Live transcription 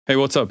Hey,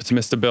 what's up? It's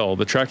Mr. Bill.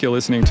 The track you're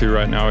listening to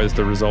right now is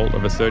the result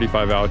of a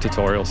 35-hour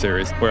tutorial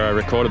series where I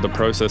recorded the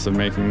process of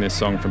making this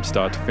song from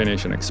start to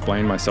finish and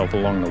explained myself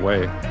along the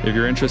way. If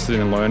you're interested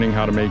in learning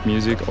how to make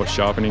music or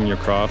sharpening your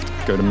craft,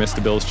 go to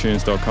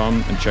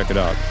MrBillsTunes.com and check it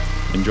out.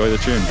 Enjoy the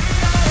tune.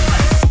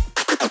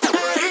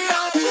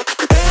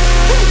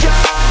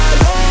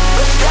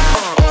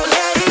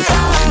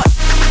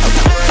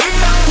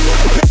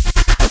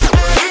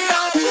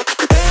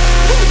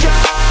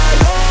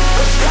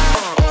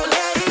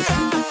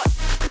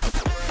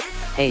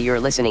 Hey,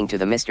 you're listening to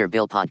the Mr.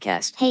 Bill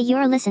podcast. Hey,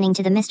 you're listening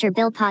to the Mr.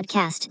 Bill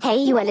podcast.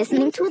 Hey, you are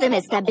listening to the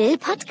Mr. Bill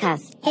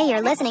podcast. Hey,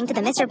 you're listening to the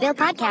Mr. Bill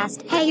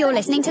podcast. Hey, you're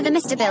listening to the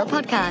Mr. Bill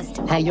podcast.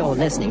 Hey, you're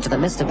listening to the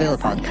Mr. Bill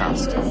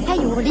podcast.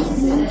 Hey, you're listening to the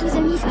Mr.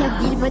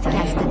 Bill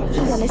podcast. Hey,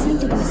 you're listening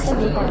to the Mr.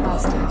 Bill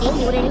podcast.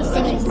 Hey, you're listening to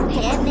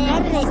the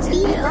Mr.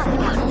 Bill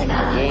podcast.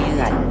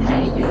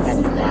 Hey, you got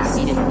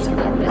listening to the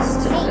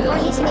Mr. Hey, you're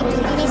listening to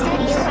the Mr.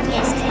 Bill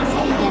podcast.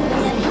 Hey, you're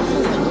listening to the Mr. Bill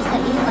podcast.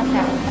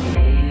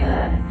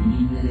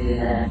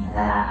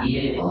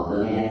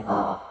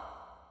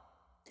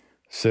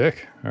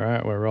 Sick. All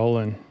right, we're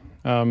rolling.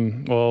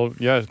 Well,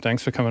 yeah,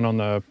 thanks for coming on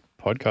the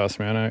podcast,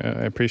 man.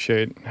 I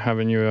appreciate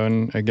having you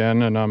on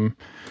again. And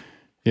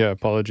yeah,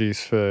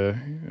 apologies for,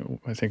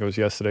 I think it was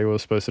yesterday we were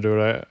supposed to do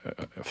it.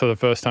 For the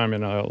first time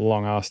in a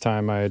long ass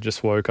time, I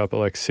just woke up at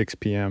like 6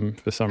 p.m.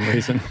 for some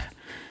reason.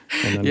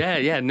 And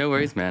then, Yeah, no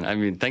worries, man. I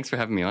mean, thanks for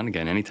having me on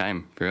again.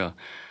 Anytime, for real.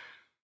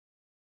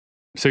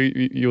 So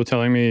you were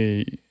telling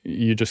me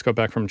you just got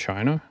back from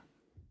China?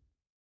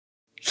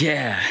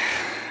 Yeah,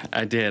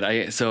 I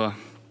did. So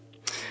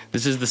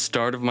this is the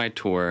start of my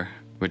tour,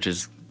 which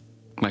is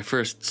my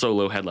first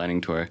solo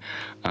headlining tour,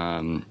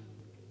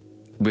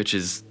 which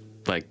is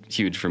like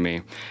huge for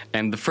me.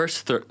 And the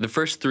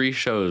first three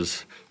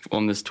shows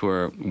on this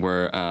tour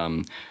were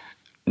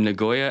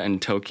Nagoya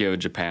and Tokyo,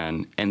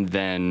 Japan, and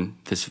then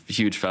this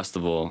huge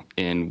festival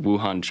in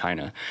Wuhan,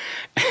 China.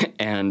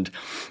 And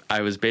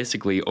I was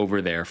basically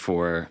over there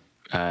for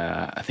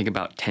I think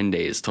about 10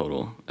 days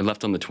total. I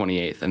left on the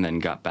 28th and then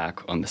got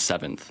back on the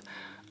 7th.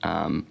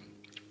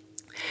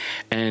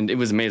 And it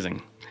was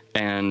amazing.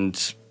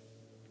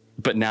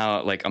 But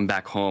now, like, I'm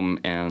back home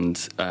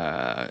and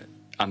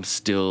I'm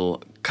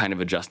still kind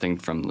of adjusting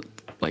from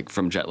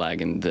jet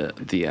lag and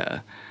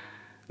the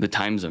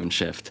time zone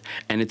shift.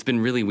 And it's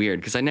been really weird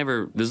because that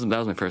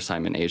was my first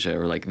time in Asia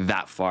or like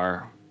that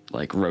far,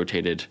 like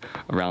rotated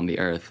around the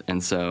earth.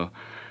 And so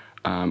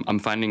I'm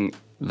finding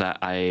that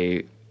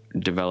I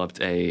developed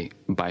a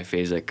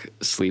biphasic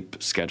sleep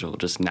schedule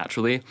just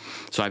naturally.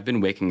 So I've been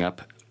waking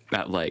up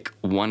at like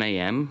 1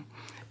 a.m.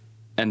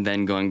 and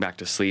then going back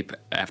to sleep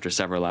after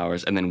several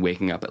hours and then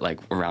waking up at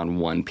like around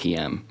 1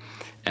 p.m.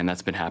 And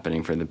that's been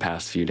happening for the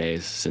past few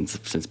days since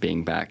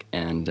being back.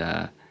 And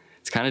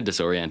it's kind of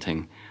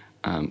disorienting.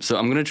 So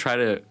I'm going to try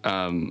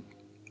to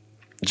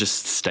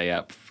just stay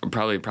up,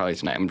 probably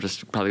tonight. I'm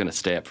just probably going to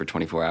stay up for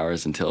 24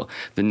 hours until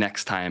the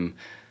next time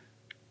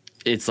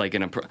it's like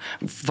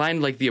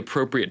find like the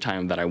appropriate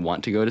time that I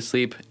want to go to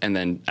sleep and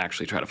then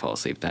actually try to fall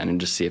asleep then and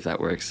just see if that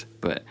works.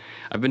 But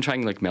I've been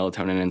trying like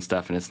melatonin and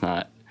stuff and it's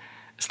not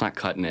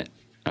cutting it.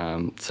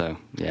 So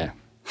yeah,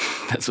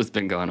 that's what's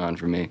been going on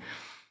for me.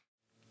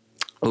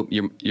 Oh,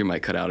 your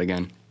mic cut out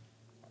again.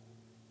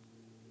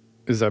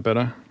 Is that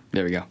better?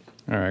 There we go.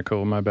 All right,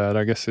 cool. My bad.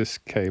 I guess this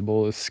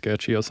cable is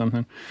sketchy or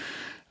something.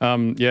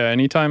 Yeah,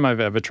 anytime I've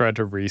ever tried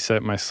to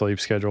reset my sleep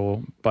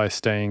schedule by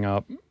staying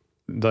up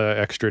the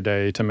extra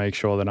day to make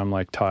sure that I'm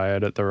like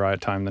tired at the right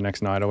time the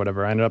next night or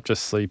whatever, I ended up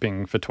just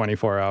sleeping for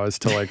 24 hours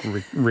to like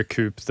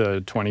recoup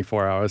the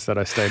 24 hours that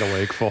I stayed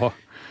awake for.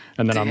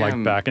 And then I'm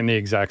like back in the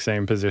exact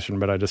same position,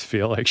 but I just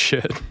feel like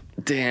shit.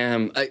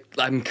 Damn.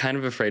 I'm kind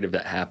of afraid of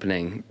that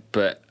happening,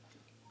 but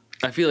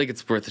I feel like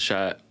it's worth a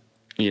shot.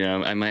 You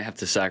know, I might have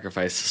to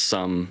sacrifice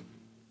some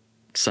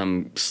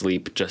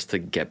sleep just to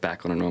get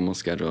back on a normal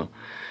schedule.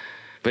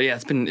 But yeah,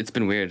 it's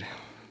been weird.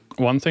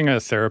 One thing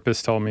a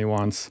therapist told me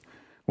once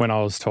when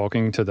I was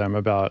talking to them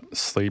about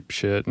sleep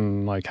shit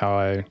and like how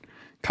I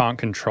can't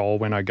control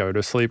when I go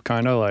to sleep,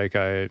 kind of like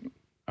I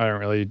don't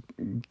really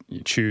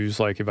choose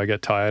like if I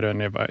get tired,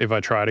 and if I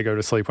try to go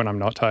to sleep when I'm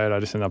not tired, I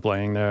just end up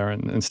laying there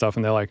and stuff.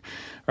 And they're like,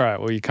 all right,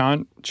 well, you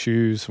can't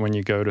choose when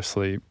you go to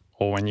sleep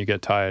or when you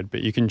get tired,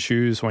 but you can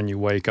choose when you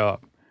wake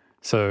up.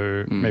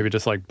 So maybe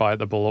just like bite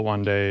the bullet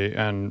one day,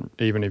 and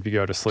even if you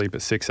go to sleep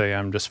at 6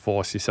 a.m., just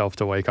force yourself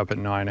to wake up at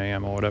 9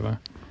 a.m. or whatever.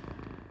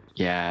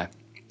 Yeah.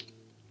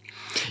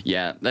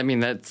 Yeah, I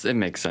mean, it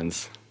makes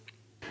sense.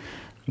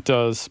 It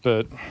does,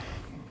 but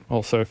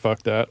also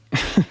fuck that.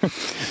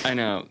 I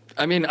know.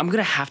 I mean, I'm going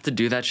to have to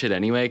do that shit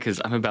anyway because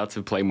I'm about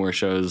to play more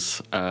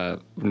shows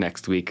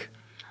next week.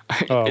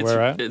 Oh,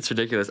 where at? It's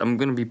ridiculous. I'm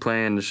going to be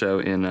playing the show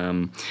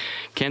in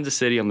Kansas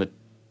City on the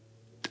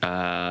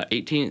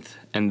 18th,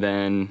 and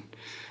then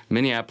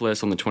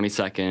Minneapolis on the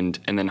 22nd,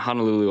 and then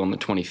Honolulu on the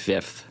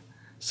 25th.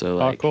 So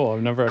like, oh, cool.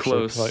 I've never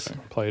actually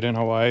played in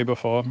Hawaii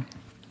before.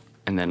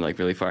 And then like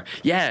really far.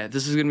 Yeah,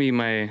 this is going to be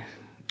my,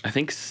 I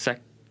think, this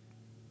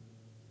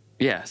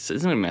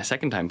is my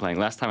second time playing.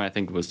 Last time I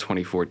think was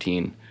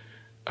 2014.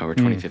 or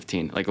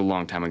 2015, like a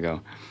long time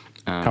ago.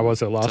 How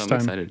was it last so I'm time?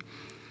 excited.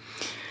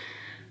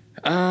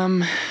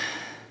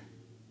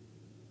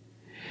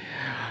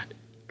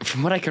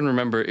 From what I can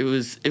remember, it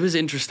was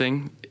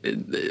interesting.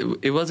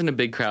 It wasn't a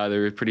big crowd. They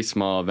were pretty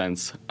small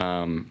events,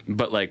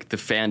 but like the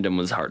fandom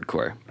was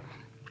hardcore.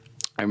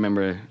 I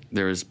remember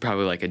there was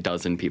probably like a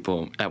dozen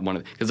people at one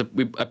of because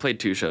I played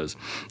 2 shows,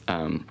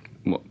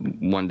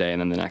 one day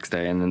and then the next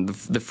day, and then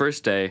the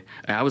first day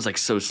I was like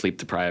so sleep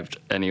deprived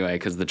anyway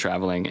because of the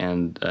traveling,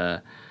 and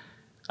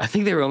I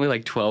think there were only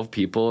like 12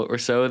 people or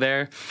so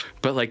there,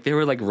 but like they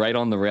were like right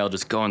on the rail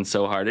just going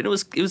so hard, and it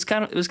was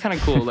kind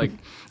of cool. Like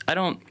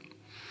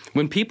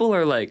when people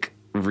are like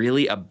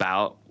really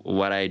about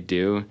what I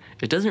do,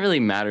 it doesn't really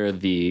matter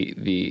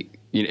the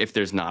if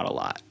there's not a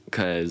lot,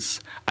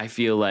 because I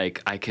feel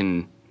like I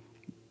can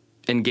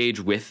engage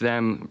with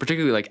them,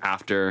 particularly like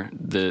after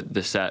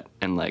the set,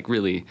 and like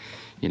really,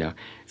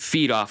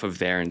 feed off of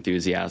their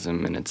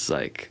enthusiasm, and it's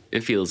like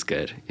it feels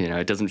good.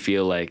 It doesn't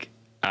feel like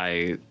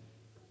I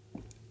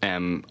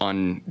am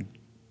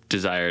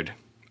undesired.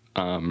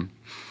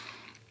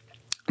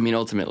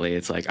 Ultimately,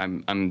 it's like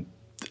I'm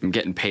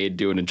getting paid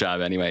doing a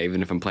job anyway,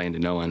 even if I'm playing to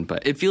no one.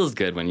 But it feels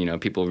good when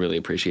people really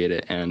appreciate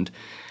it, and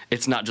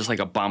it's not just like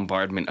a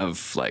bombardment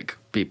of like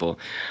people.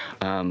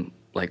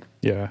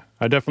 Yeah,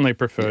 I definitely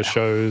prefer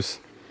shows.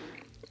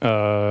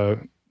 It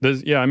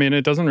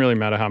doesn't really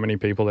matter how many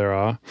people there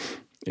are.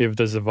 If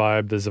there's a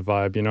vibe, there's a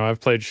vibe. I've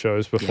played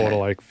shows before to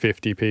like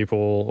 50 people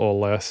or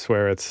less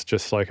where it's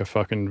just like a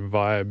fucking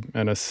vibe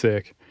and it's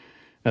sick.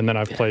 And then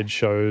I've played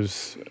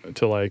shows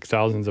to like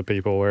thousands of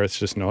people where it's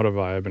just not a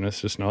vibe and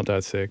it's just not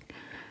that sick.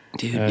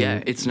 Dude,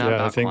 it's not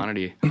about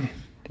quantity.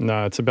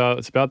 No, it's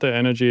about the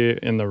energy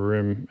in the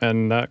room,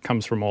 and that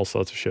comes from all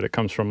sorts of shit. It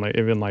comes from like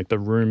even like the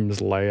room's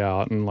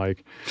layout and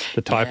like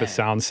the type of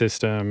sound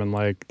system and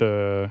like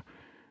the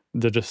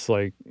just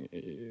like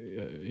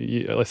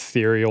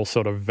ethereal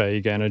sort of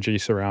vague energy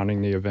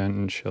surrounding the event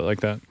and shit like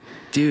that.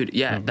 Dude,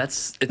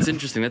 it's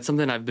interesting. That's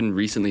something I've been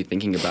recently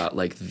thinking about,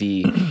 like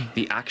the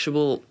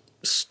actual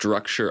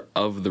structure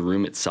of the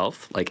room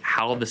itself, like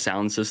how the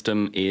sound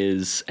system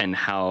is and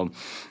how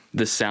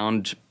the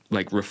sound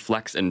like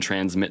reflects and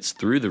transmits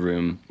through the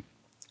room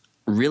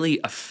really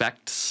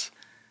affects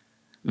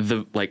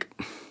the, like,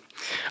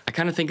 I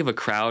kind of think of a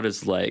crowd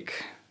as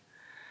like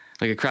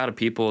a crowd of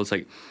people. It's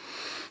like,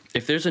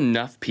 if there's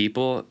enough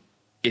people,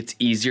 it's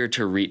easier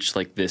to reach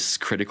like this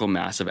critical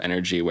mass of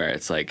energy where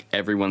it's like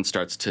everyone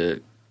starts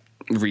to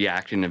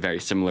react in a very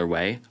similar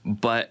way.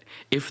 But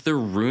if the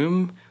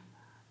room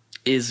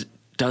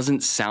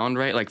doesn't sound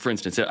right, like for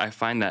instance, I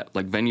find that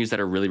like venues that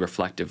are really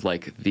reflective,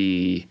 like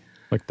the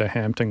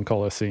Hampton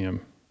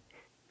Coliseum.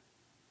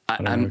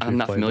 I'm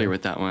not familiar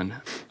with that one.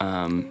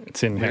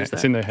 It's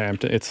in the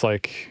Hampton. It's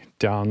like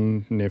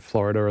down near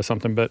Florida or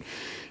something. But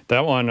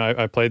that one,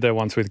 I played there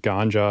once with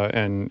Ganja,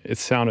 and it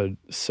sounded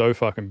so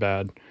fucking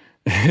bad.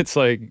 It's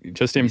like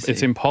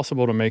it's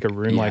impossible to make a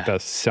room like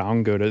that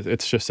sound good.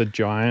 It's just a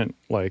giant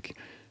like.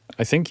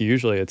 I think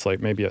usually it's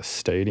like maybe a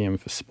stadium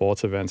for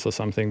sports events or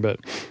something, but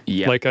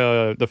like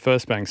the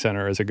First Bank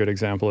Center is a good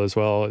example as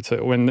well. It's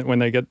when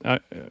they get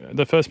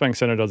the First Bank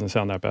Center doesn't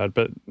sound that bad,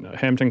 but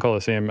Hampton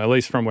Coliseum, at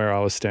least from where I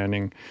was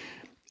standing,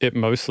 it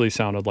mostly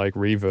sounded like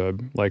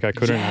reverb. Like I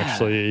couldn't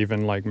actually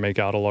even like make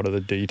out a lot of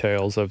the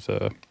details of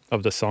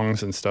the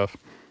songs and stuff.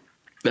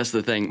 That's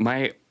the thing.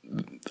 I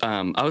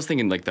was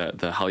thinking like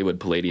the Hollywood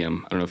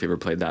Palladium. I don't know if you ever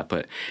played that,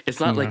 but it's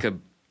not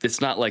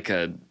like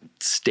a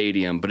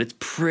stadium, but it's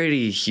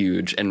pretty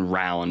huge and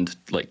round,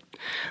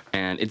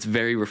 and it's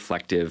very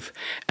reflective.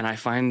 And I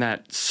find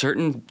that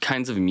certain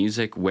kinds of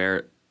music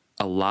where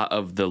a lot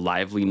of the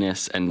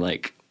liveliness and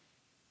like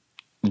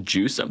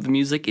juice of the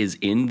music is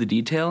in the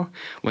detail,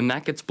 when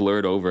that gets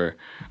blurred over,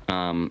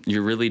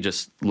 you're really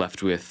just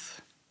left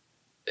with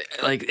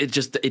like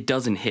it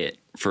doesn't hit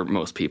for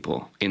most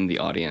people in the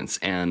audience.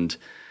 And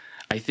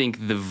I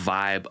think the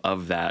vibe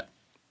of that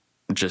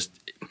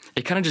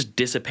it kind of just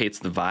dissipates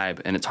the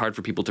vibe, and it's hard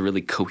for people to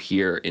really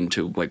cohere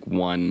into like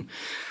one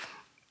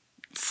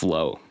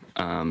flow.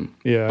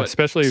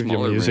 Especially if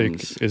your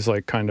music is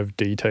like kind of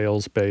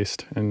details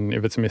based, and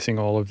if it's missing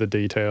all of the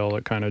detail,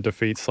 it kind of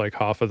defeats like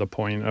half of the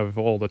point of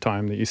all the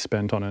time that you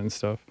spent on it and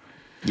stuff.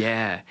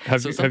 Yeah.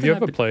 Have you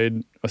ever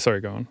played? Oh,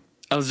 sorry, go on.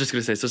 I was just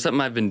going to say, so something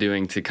I've been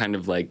doing to kind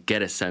of like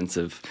get a sense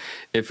of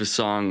if a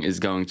song is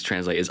going to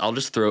translate is I'll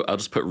just put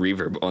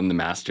reverb on the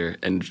master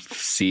and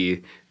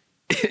see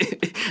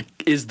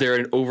is there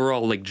an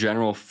overall like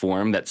general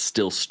form that's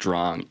still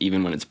strong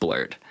even when it's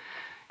blurred.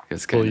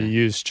 Or you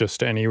use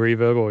just any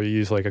reverb, or you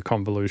use like a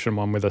convolution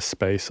one with a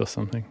space or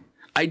something?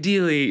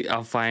 Ideally,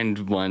 I'll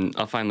find what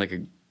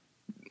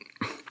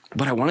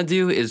I want to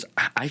do is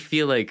I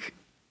feel like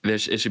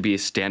it should be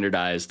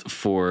standardized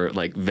for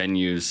like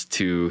venues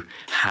to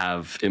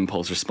have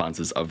impulse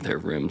responses of their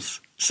rooms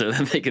so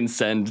that they can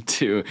send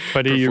to.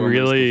 But are you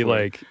really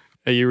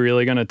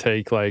going to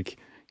take like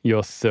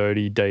your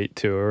 30-date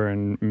tour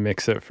and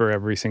mix it for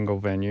every single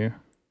venue?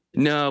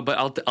 No, but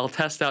I'll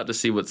test out to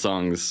see what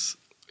songs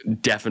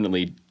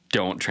definitely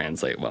don't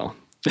translate well.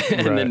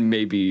 and Right. then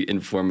maybe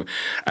inform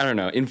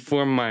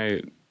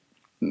my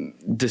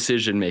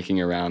decision making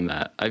around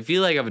that. I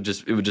feel like it would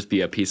just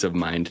be a peace of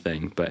mind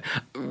thing, but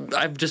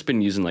I've just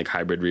been using like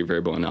hybrid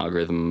reverb on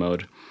algorithm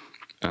mode,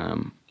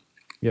 Yeah,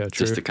 true.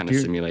 just to kind of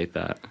simulate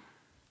that.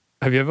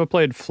 Have you ever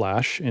played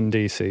Flash in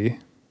DC?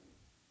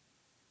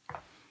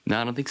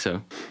 No, I don't think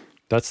so.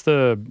 That's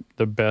the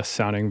best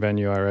sounding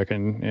venue, I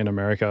reckon, in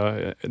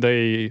America.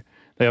 They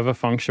have a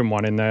function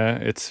one in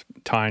there. It's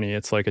tiny.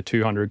 It's like a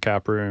 200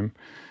 cap room,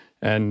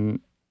 and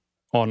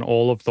on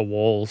all of the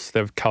walls,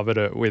 they've covered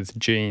it with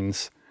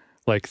jeans,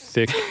 like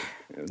thick,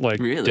 like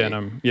Really?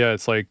 denim. Yeah,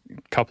 it's like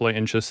a couple of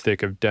inches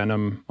thick of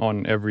denim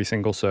on every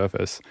single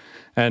surface.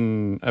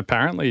 And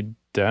apparently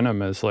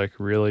denim is like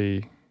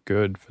really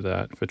good for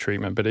that, for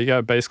treatment. But yeah,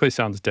 it basically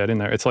sounds dead in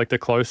there. It's like the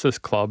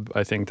closest club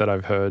I think that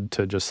I've heard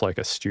to just like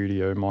a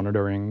studio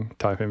monitoring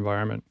type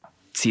environment.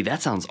 See,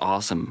 that sounds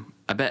awesome.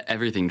 I bet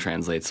everything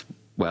translates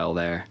well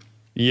there.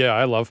 Yeah,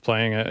 I love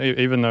playing it,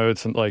 even though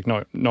it's like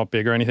not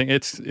big or anything.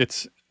 It's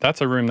that's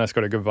a room that's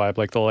got a good vibe.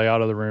 Like the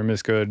layout of the room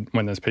is good.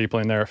 When there's people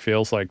in there, it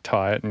feels like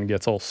tight and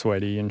gets all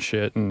sweaty and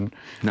shit, and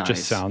Nice.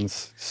 just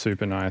sounds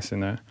super nice in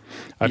there.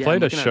 I Yeah, played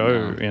I'm a looking at it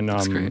show now. in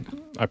That's great.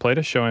 I played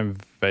a show in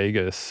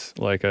Vegas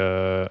like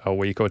a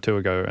week or two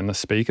ago, and the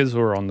speakers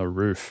were on the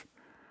roof,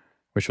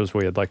 which was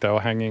weird. Like they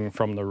were hanging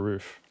from the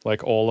roof,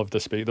 like all of the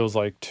speakers. There was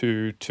like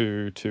two,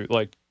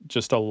 like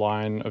just a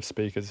line of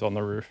speakers on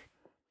the roof.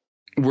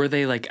 Were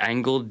they like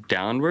angled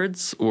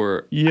downwards,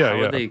 or Yeah, how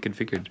yeah. are they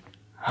configured?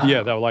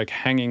 Yeah, they were like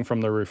hanging from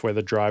the roof where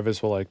the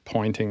drivers were like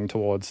pointing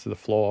towards the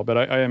floor. But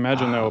I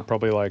imagine they were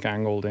probably like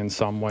angled in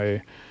some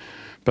way.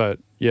 But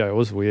yeah, it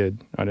was weird.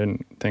 I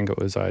didn't think it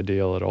was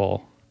ideal at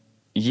all.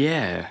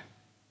 Yeah,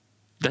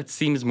 that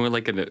seems more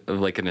like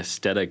an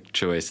aesthetic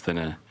choice than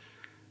a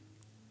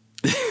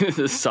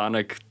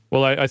sonic.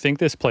 Well, I think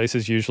this place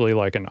is usually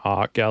like an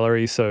art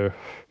gallery, so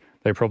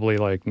they probably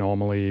like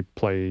normally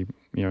play,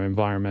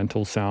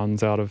 environmental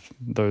sounds out of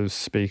those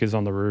speakers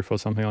on the roof or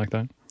something like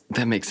that.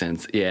 That makes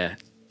sense. Yeah,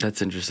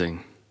 that's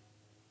interesting.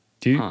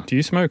 Do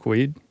you smoke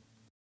weed?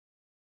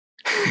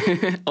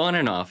 On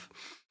and off.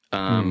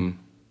 Do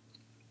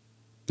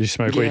you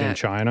smoke weed Yeah. in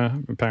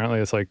China? Apparently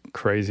it's like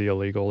crazy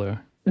illegal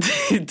there.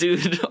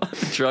 Dude,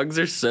 drugs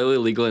are so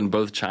illegal in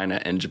both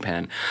China and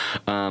Japan.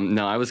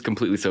 No, I was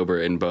completely sober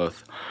in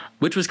both,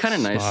 which was kind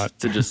of nice Smart.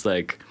 to just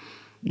like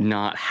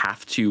not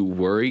have to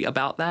worry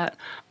about that.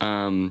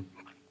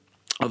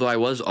 Although I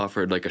was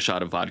offered like a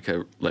shot of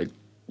vodka, like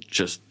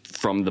just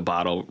from the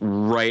bottle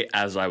right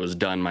as I was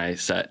done my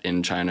set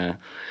in China,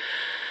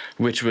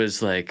 which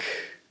I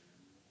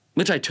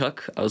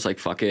took. I was like,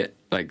 fuck it,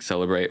 like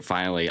celebrate.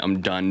 Finally,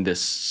 I'm done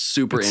this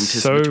super It's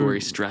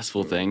anticipatory, so-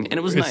 stressful thing. And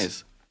it was It's-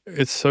 nice.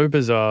 It's so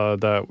bizarre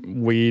that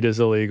weed is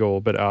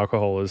illegal, but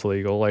alcohol is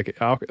legal. Like,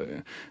 I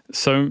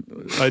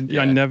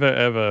never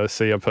ever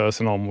see a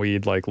person on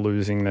weed like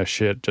losing their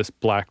shit, just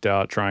blacked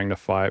out, trying to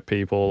fight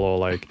people, or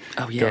like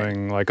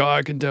going like, "Oh,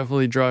 I can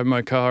definitely drive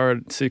my car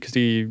at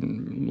 60,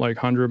 like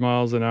 100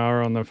 miles an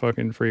hour on the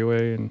fucking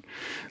freeway." And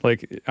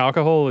like,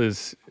 alcohol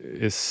is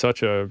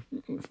such a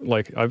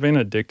like. I've been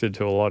addicted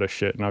to a lot of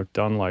shit, and I've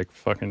done like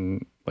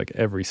fucking like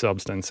every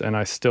substance, and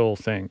I still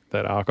think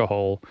that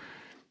alcohol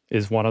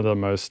is one of the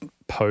most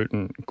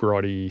potent,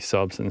 grotty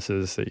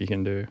substances that you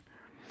can do.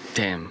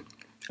 Damn.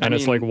 And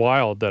it's like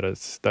wild that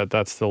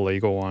that's the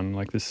legal one.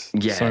 Like there's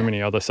so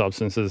many other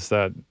substances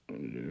that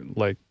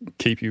like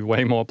keep you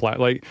way more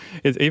like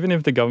even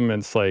if the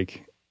government's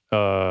like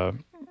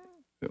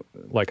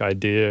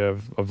idea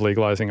of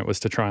legalizing it was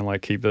to try and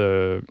like keep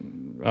the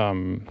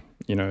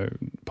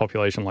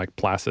population like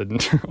placid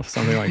or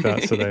something like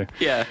that. So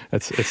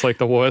it's like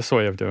the worst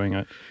way of doing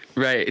it.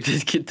 Right,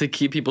 to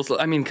keep people slow.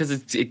 I mean, because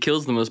it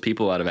kills the most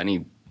people out of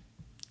any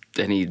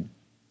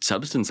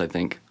substance, I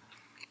think.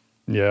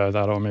 Yeah,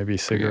 that or maybe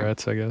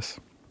cigarettes, I guess.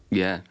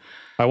 Yeah.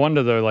 I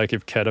wonder though, like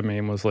if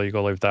ketamine was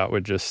legal, if that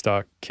would just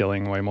start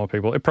killing way more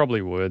people. It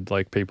probably would.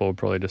 Like people would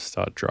probably just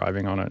start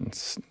driving on it,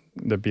 and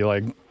there'd be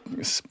like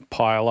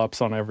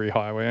pile-ups on every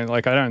highway.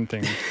 Like I don't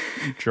think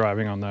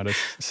driving on that is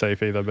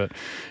safe either. But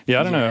yeah,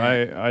 I don't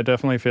know. I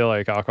definitely feel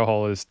like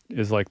alcohol is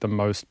like the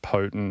most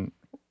potent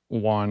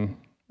one.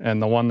 And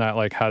the one that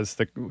like has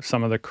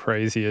some of the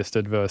craziest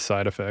adverse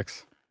side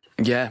effects.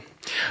 Yeah.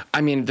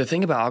 I mean, the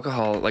thing about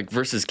alcohol, like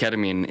versus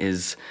ketamine,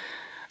 is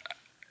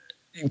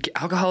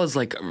alcohol is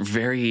like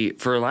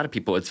for a lot of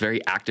people, it's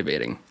very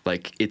activating.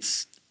 Like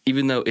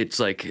even though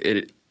it's like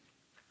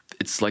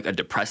it's like a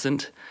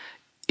depressant,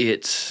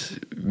 it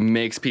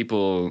makes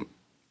people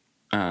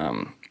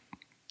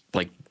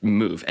like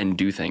move and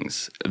do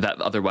things that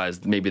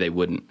otherwise maybe they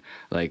wouldn't.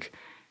 Like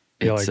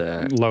it's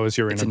lowers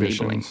your it's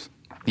inhibitions.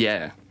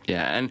 Enabling.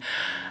 Yeah, and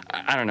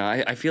I don't know.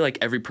 I feel like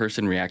every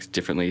person reacts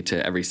differently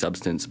to every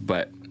substance,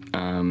 but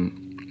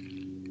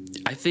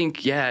I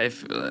think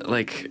if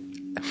like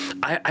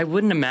I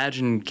wouldn't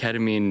imagine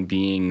ketamine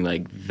being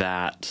like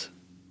that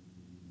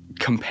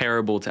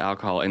comparable to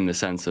alcohol in the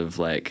sense of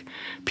like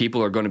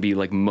people are going to be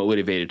like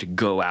motivated to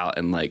go out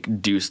and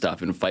like do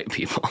stuff and fight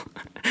people.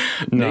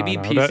 Maybe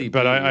no. PCP.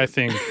 But I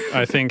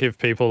think if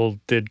people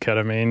did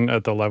ketamine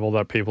at the level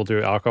that people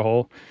do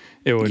alcohol,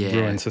 it would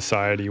ruin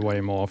society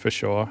way more for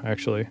sure,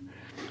 actually.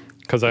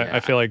 Because I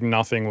feel like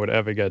nothing would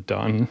ever get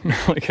done.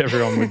 Like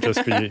everyone would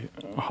just be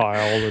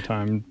high all the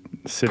time,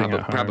 sitting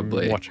at home,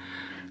 probably.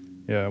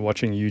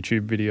 watching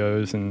YouTube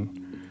videos and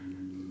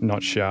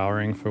not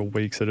showering for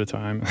weeks at a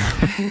time.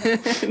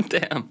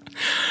 Damn,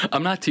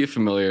 I'm not too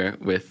familiar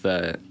with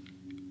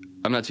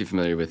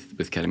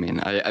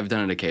ketamine. I've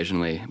done it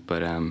occasionally,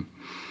 but I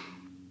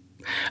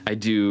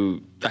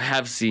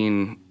have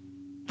seen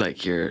like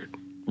here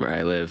where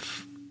I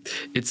live.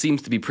 It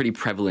seems to be pretty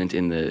prevalent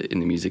in the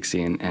music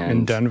scene. And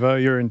in Denver,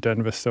 you're in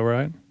Denver still,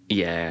 right?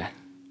 Yeah.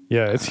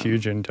 Yeah, it's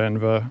huge in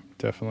Denver,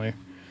 definitely.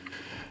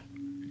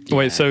 Yeah.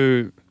 Wait,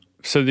 so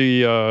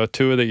the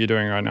tour that you're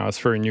doing right now is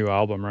for a new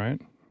album, right?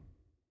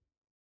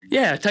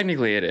 Yeah,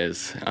 technically it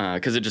is,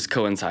 because it just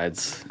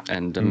coincides,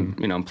 and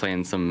I'm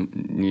playing some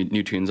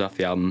new tunes off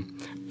the album.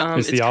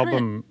 Is the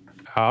album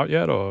out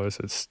yet, or is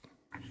it?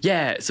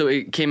 Yeah, so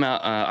it came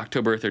out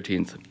October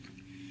 13th.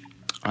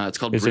 It's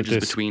called Bridges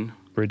Between.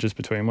 Bridges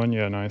Between one,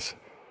 yeah, nice.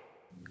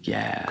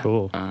 Yeah,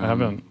 cool. I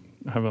haven't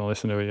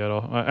listened to it yet.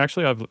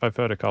 Actually, I've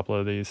heard a couple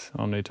of these.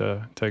 I'll need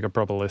to take a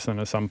proper listen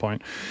at some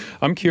point.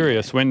 I'm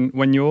curious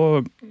when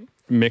you're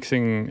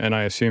mixing, and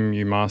I assume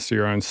you master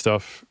your own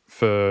stuff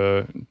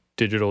for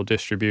digital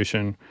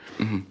distribution.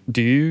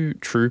 Do you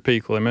true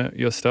peak limit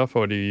your stuff,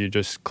 or do you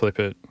just clip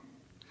it?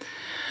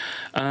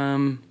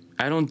 I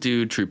don't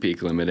do true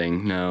peak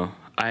limiting. No,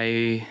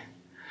 I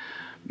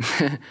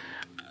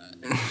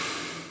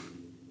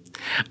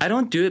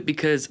don't do it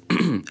because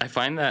I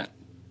find that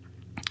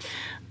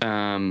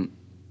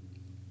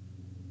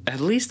at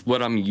least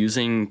what I'm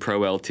using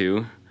Pro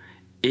L2,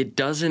 it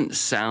doesn't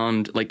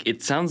sound like,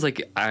 it sounds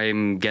like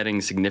I'm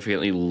getting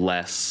significantly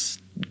less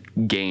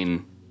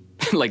gain,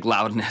 like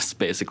loudness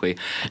basically,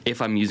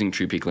 if I'm using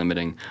true peak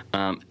limiting.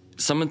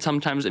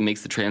 Sometimes it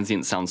makes the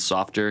transient sound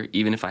softer,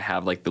 even if I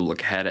have like the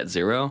look ahead at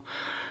 0.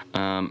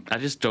 I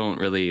just don't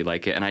really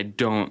like it, and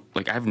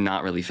I've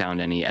not really found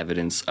any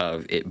evidence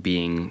of it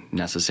being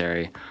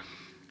necessary.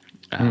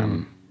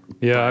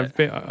 I've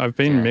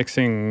been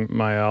mixing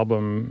my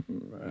album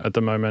at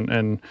the moment,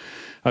 and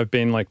I've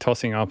been like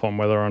tossing up on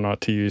whether or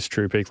not to use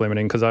true peak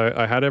limiting, because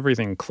I had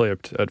everything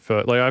clipped at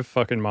first. Like I've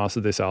fucking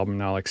mastered this album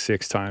now like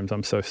 6 times.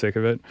 I'm so sick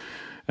of it.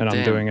 And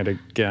I'm doing it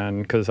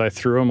again because I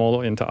threw them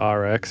all into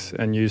RX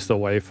and used the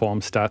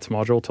waveform stats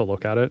module to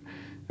look at it.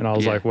 And I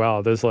was like,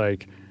 wow, there's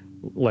like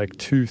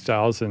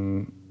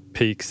 2,000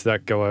 peaks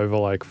that go over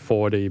like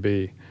 4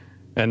 dB.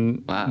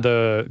 And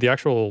the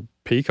actual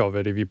peak of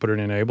it, if you put it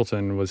in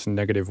Ableton, was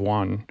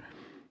 -1.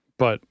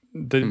 But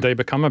they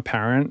become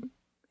apparent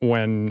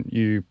when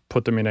you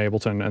put them in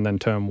Ableton and then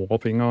turn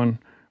warping on.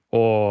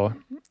 Or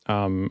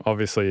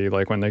obviously,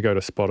 like when they go to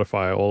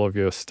Spotify, all of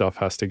your stuff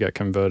has to get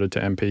converted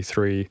to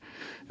MP3,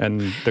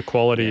 and the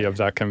quality of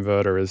that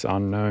converter is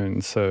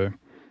unknown. So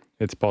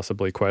it's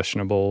possibly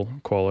questionable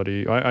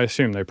quality. I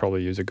assume they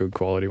probably use a good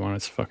quality one.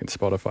 It's fucking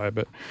Spotify,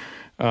 but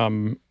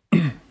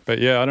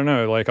yeah, I don't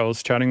know. Like I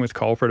was chatting with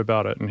Culprit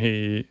about it, and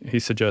he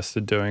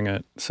suggested doing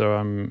it.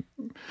 So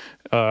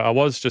I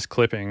was just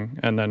clipping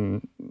and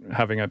then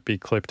having it be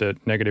clipped at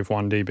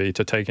 -1 dB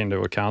to take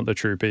into account the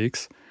true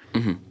peaks.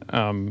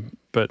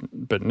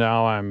 But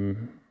now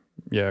I'm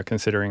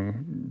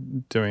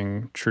considering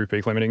doing true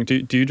peak limiting.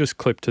 Do you just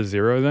clip to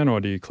 0 then,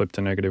 or do you clip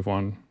to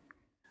 -1?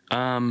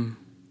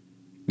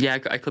 Yeah,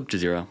 I clip to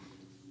 0.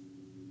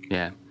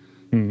 Yeah.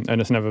 And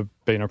it's never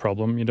been a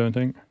problem, you don't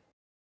think?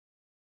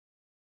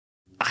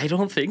 I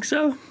don't think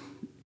so.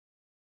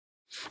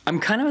 I'm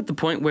kind of at the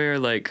point where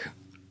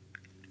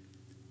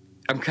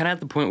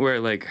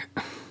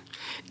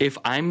if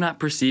I'm not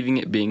perceiving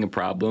it being a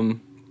problem,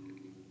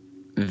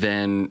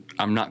 then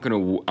I'm not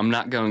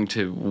going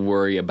to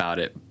worry about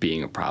it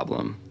being a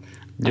problem.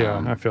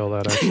 Yeah, I feel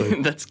that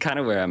actually. That's kind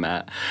of where I'm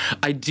at.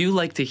 I do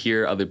like to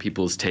hear other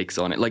people's takes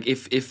on it. Like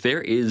if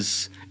there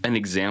is an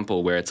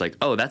example where it's like,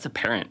 oh, that's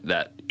apparent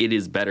that it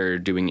is better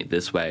doing it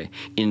this way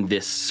in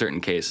this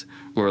certain case,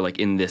 or like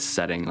in this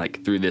setting,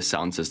 like through this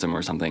sound system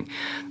or something,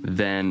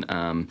 then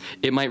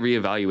it might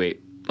reevaluate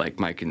like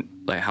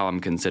how I'm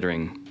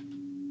considering.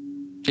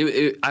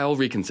 I'll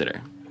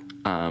reconsider.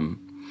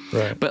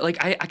 Right. But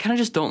like I kind of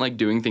just don't like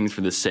doing things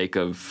for the sake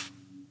of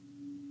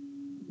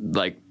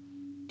like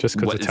just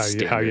because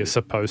it's how you're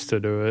supposed to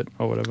do it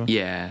or whatever.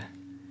 Yeah.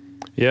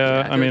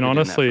 Yeah, I mean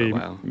honestly,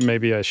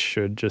 maybe I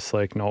should just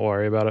like not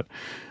worry about it.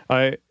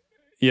 I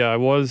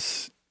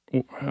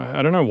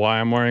don't know why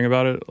I'm worrying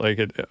about it. Like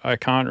I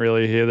can't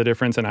really hear the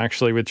difference, and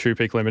actually with true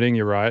peak limiting,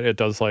 you're right, it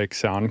does like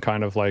sound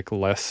kind of like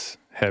less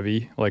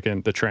heavy, like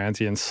in the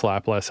transients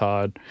slap less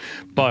hard.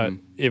 But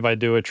if I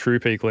do a true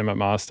peak limit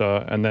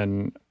master and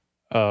then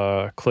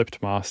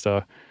clipped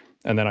master,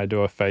 and then I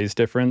do a phase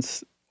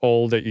difference,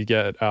 all that you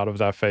get out of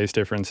that phase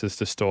difference is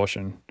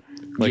distortion.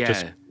 Like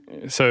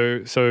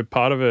so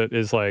part of it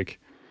is like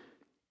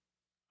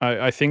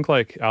I think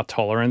like our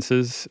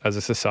tolerances as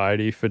a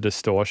society for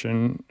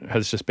distortion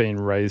has just been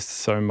raised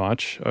so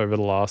much over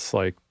the last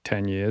like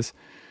 10 years.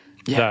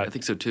 Yeah, that, I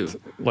think so too.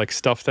 Like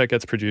stuff that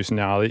gets produced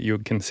now that you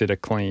would consider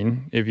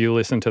clean, if you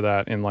listen to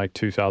that in like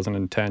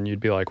 2010, you'd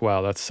be like,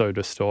 wow, that's so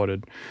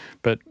distorted.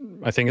 But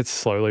I think it's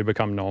slowly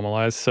become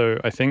normalized. So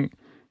I think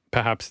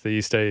perhaps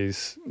these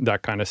days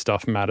that kind of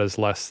stuff matters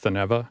less than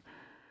ever.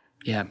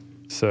 Yeah.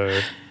 So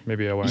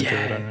maybe I won't do it,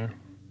 I don't know.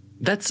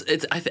 I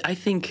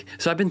think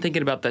so. I've been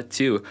thinking about that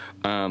too.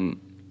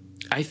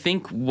 I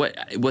think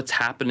what's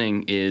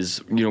happening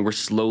is, we're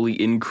slowly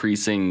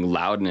increasing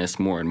loudness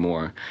more and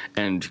more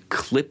and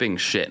clipping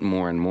shit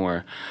more and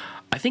more.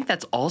 I think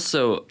that's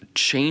also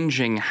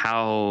changing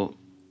how,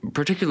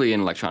 particularly in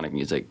electronic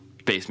music,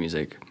 bass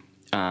music,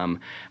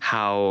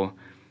 how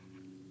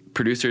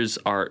producers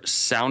are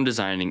sound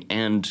designing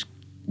and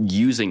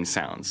using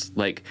sounds.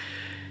 Like,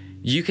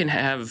 you can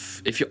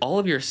have, if all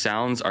of your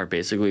sounds are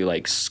basically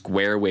like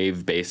square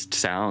wave based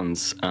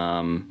sounds,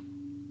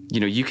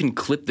 you can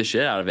clip the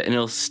shit out of it and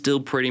it'll still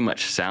pretty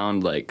much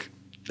sound like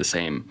the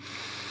same.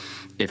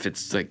 If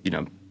it's like,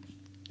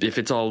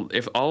 if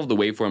all of the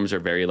waveforms are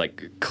very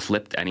like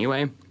clipped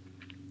anyway,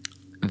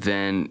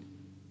 then,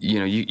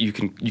 you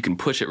can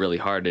push it really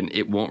hard and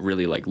it won't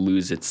really like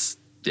lose its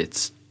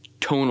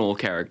tonal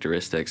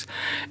characteristics.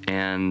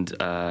 And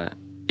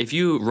if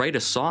you write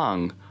a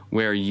song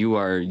where you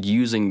are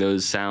using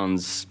those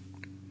sounds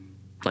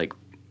like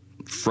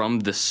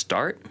from the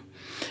start,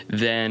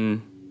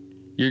 then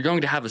you're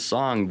going to have a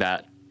song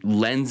that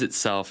lends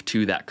itself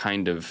to that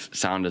kind of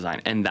sound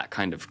design and that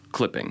kind of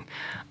clipping.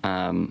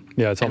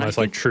 It's almost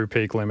like true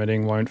peak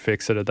limiting won't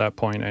fix it at that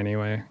point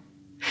anyway.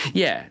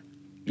 Yeah.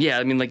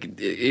 I mean, like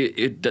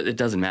it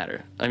doesn't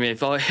matter. I mean,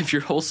 if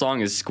your whole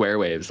song is square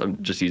waves,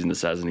 I'm just using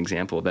this as an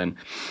example, then,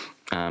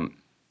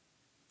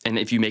 and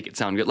if you make it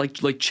sound good, like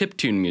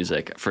chiptune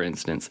music, for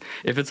instance,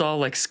 if it's all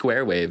like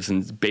square waves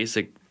and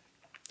basic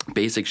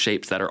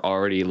shapes that are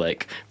already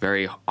like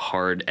very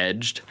hard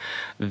edged,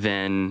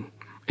 then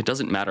it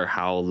doesn't matter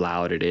how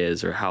loud it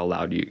is or how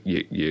loud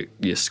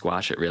you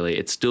squash it. Really,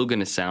 it's still going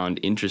to sound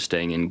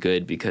interesting and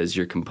good because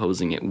you're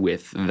composing it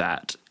with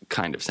that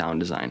kind of sound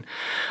design.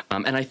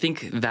 And I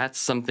think that's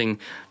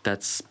something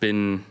that's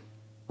been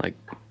like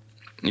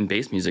in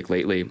bass music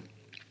lately.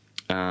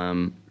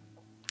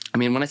 I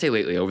mean, when I say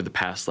lately, over the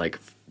past like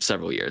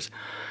several years,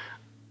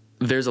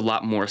 there's a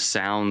lot more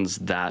sounds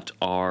that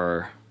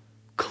are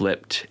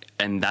clipped,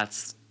 and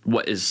that's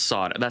what is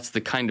sought. That's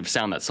the kind of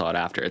sound that's sought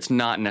after. It's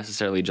not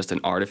necessarily just an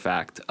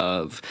artifact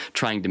of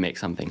trying to make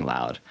something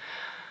loud.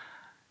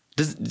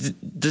 Does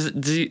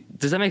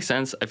that make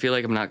sense? I feel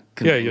like I'm not.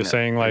 Yeah, you're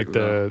saying like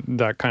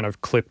that kind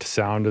of clipped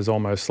sound is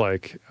almost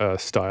like a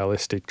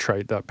stylistic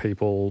trait that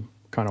people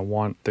kind of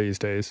want these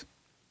days.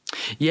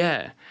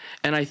 Yeah,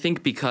 and I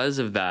think because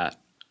of that,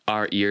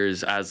 our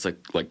ears as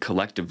like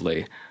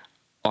collectively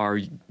are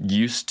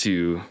used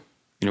to,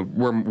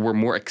 we're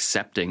more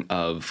accepting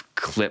of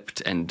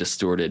clipped and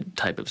distorted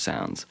type of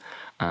sounds.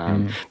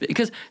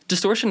 Because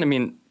distortion, I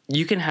mean,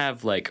 you can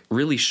have like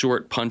really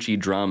short, punchy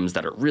drums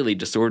that are really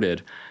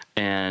distorted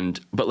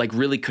but like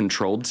really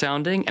controlled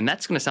sounding, and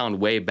that's going to sound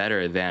way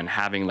better than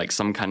having like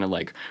some kind of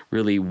like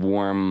really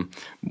warm,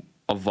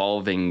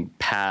 evolving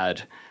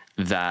pad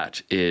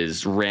that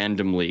is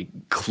randomly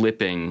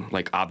clipping,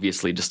 like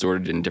obviously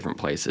distorted in different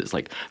places.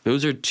 Like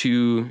those are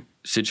two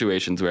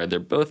situations where they're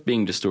both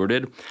being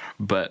distorted,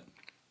 but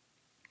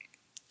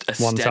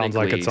one sounds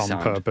like it's on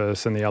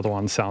purpose and the other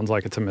one sounds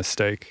like it's a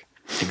mistake.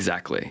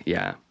 Exactly.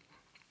 Yeah.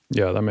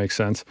 Yeah, that makes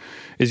sense.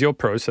 Is your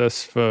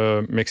process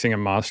for mixing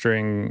and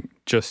mastering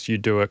just you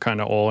do it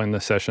kind of all in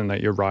the session that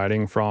you're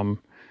writing from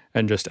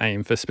and just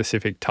aim for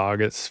specific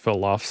targets for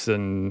LUFS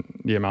and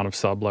the amount of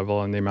sub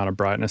level and the amount of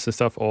brightness and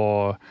stuff?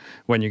 Or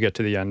when you get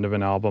to the end of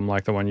an album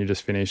like the one you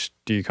just finished,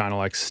 do you kind of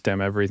like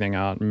stem everything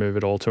out and move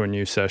it all to a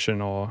new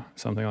session or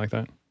something like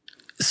that?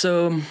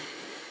 So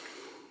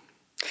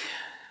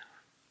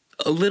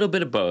a little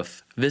bit of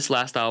both. This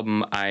last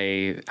album,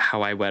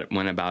 how I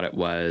went about it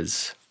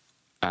was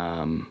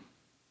I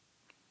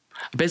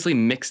basically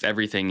mixed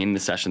everything in the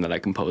session that I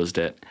composed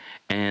it,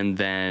 and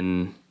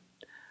then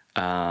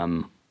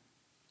I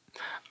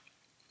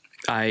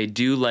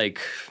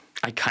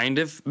kind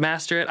of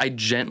master it. I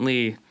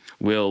gently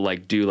will I'll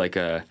do like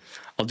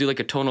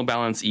a tonal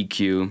balance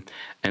EQ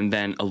and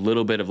then a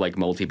little bit of like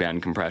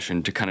multiband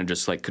compression to kind of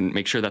just like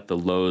make sure that the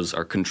lows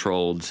are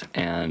controlled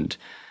and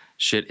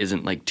shit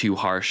isn't like too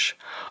harsh.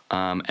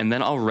 And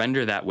then I'll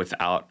render that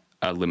without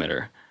a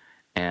limiter.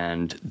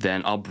 And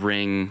then I'll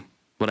bring,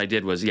 what I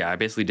did was, I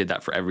basically did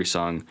that for every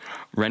song,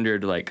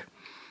 rendered like,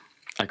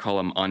 I call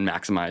them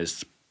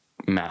unmaximized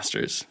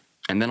masters.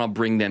 And then I'll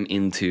bring them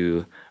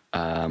into,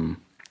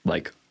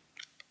 like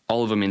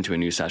all of them into a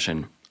new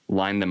session,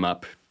 line them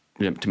up,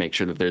 to make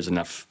sure that there's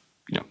enough,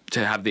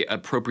 to have the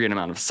appropriate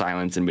amount of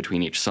silence in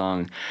between each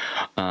song.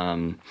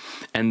 And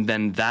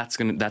then that's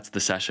the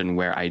session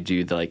where I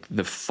do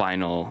the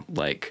final,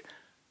 like,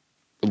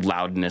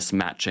 loudness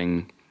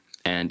matching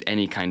and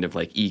any kind of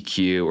like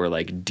EQ or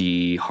like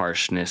D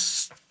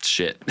harshness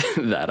shit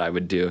that I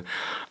would do.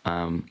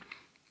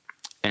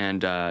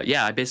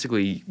 I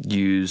basically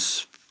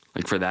use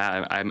like for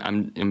that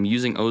I'm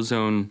using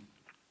Ozone,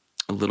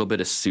 a little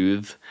bit of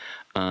Soothe,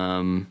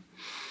 and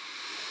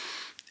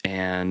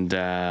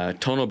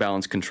tonal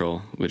balance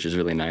control, which is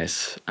really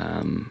nice,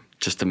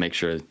 just to make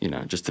sure,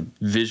 just to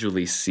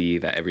visually see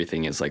that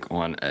everything is like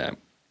on a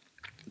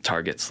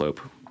target slope,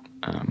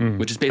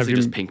 which is basically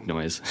just pink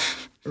noise.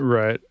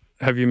 Right.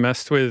 Have you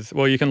messed with,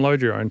 well, you can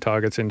load your own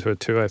targets into it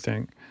too, I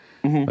think.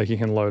 Like you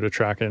can load a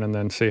track in and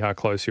then see how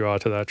close you are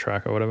to that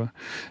track or whatever.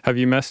 Have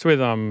you messed with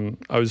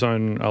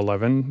Ozone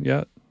 11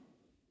 yet?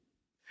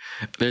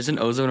 There's an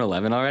Ozone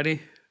 11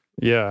 already?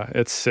 Yeah,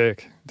 it's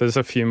sick. There's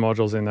a few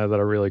modules in there that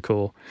are really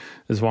cool.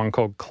 There's one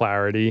called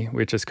Clarity,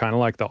 which is kind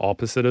of like the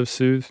opposite of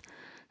Soothe.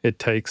 It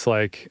takes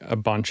like a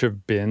bunch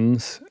of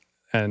bins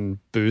and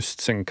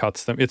boosts and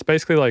cuts them. It's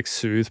basically like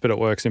Soothe, but it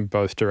works in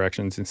both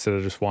directions instead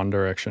of just one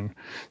direction.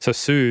 So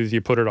Soothe,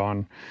 you put it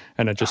on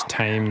and it just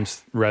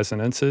tames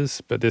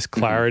resonances. But this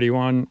Clarity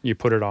one, you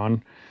put it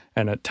on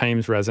and it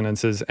tames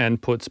resonances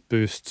and puts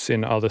boosts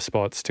in other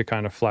spots to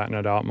kind of flatten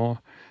it out more.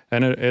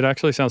 And it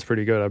actually sounds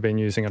pretty good. I've been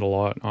using it a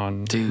lot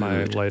on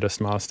my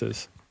latest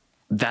masters.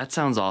 That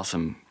sounds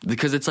awesome,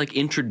 because it's like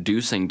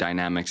introducing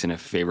dynamics in a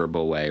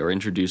favorable way, or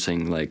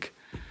introducing like,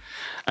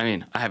 I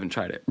mean, I haven't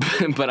tried it,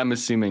 but I'm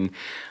assuming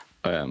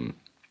I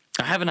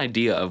have an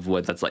idea of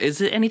what that's like. Is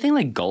it anything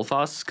like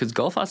Gullfoss? Because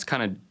Gullfoss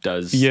kind of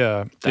does.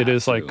 Yeah, it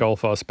is too. like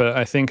Gullfoss, but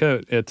I think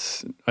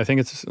it's.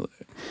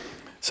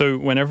 So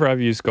whenever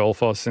I've used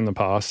Gullfoss in the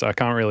past, I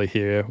can't really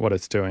hear what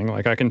it's doing.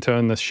 Like I can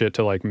turn this shit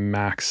to like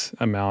max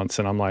amounts,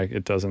 and I'm like,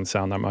 it doesn't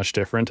sound that much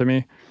different to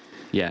me.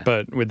 Yeah.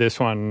 But with this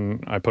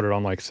one, I put it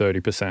on like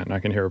 30%, and I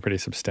can hear a pretty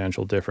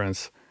substantial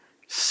difference.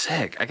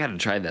 Sick! I gotta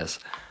try this.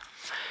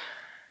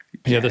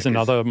 Yeah, there's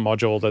another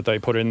module that they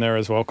put in there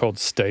as well called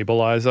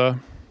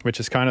Stabilizer, which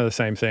is kind of the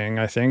same thing,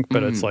 I think,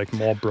 but it's like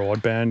more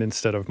broadband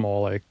instead of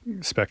more like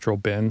spectral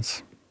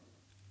bins.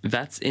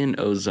 That's in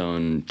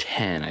Ozone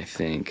 10, I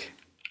think.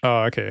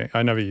 Oh, okay.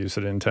 I never used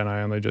it in 10.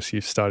 I only just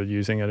started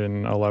using it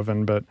in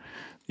 11. But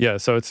yeah,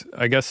 so it's,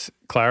 I guess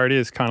Clarity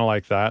is kind of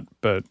like that,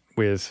 but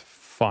with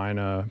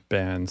finer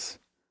bands.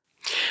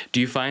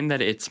 Do you find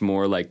that it's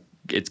more like,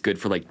 it's good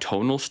for like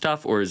tonal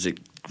stuff, or is it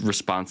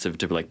responsive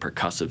to like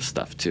percussive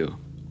stuff too?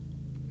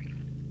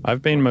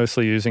 I've been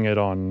mostly using it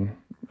on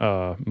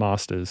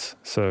masters.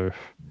 So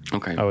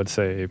okay. I would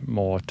say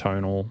more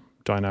tonal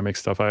dynamic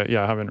stuff. I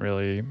haven't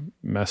really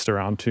messed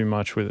around too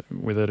much with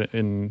it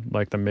in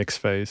like the mix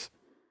phase.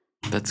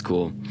 That's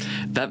cool.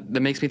 That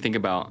makes me think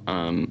about,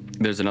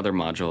 there's another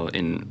module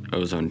in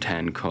Ozone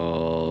 10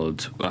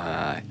 called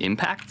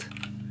Impact.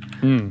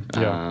 Yeah.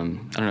 I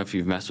don't know if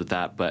you've messed with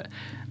that, but...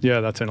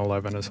 Yeah, that's in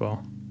 11 as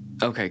well.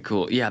 Okay,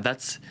 cool. Yeah,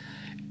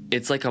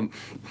 it's like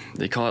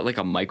they call it like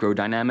a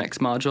microdynamics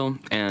module,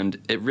 and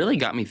it really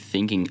got me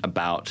thinking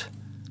about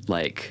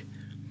like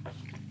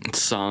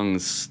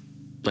songs,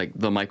 like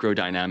the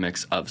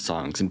microdynamics of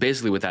songs. And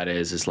basically what that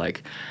is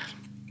like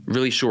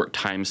really short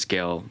time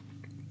scale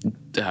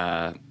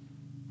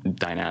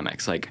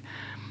dynamics. Like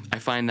I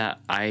find that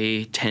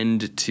I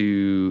tend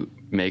to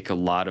make a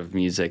lot of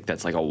music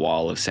that's like a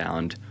wall of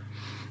sound,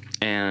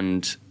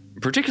 and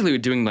particularly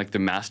doing like the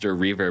master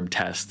reverb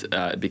test,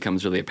 it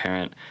becomes really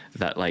apparent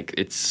that like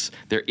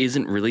there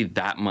isn't really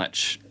that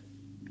much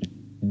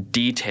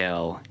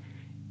detail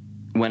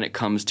when it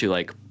comes to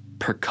like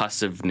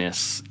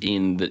percussiveness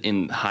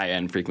in high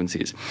end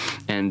frequencies.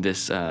 And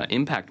this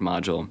impact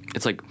module,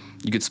 it's like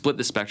you could split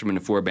the spectrum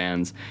into 4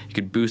 bands. You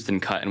could boost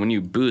and cut, and when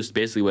you boost,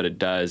 basically what it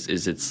does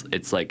is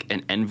it's like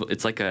an envelope.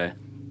 It's kind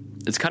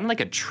of like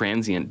a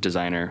transient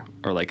designer,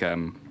 or like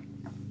it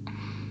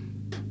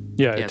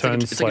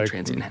turns it's like a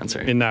transient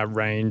enhancer. In that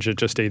range. It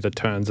just either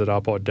turns it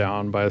up or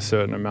down by a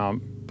certain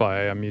amount,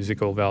 by a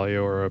musical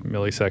value or a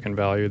millisecond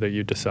value that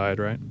you decide,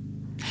 right?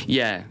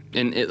 Yeah,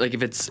 and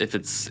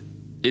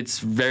it's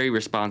very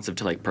responsive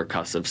to like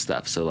percussive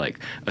stuff. So like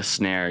a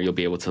snare, you'll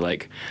be able to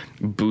like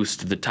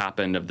boost the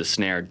top end of the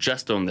snare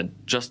just on the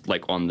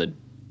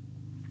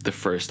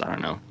first, I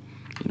don't know,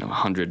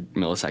 100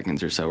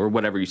 milliseconds or so, or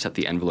whatever you set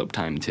the envelope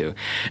time to,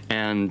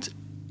 and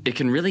it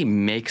can really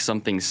make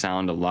something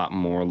sound a lot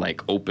more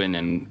like open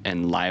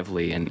and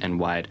lively and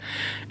wide.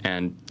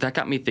 And that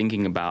got me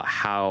thinking about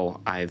how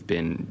I've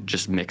been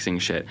just mixing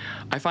shit.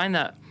 I find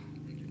that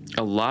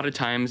a lot of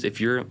times, if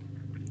you're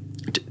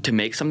to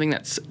make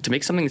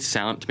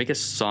a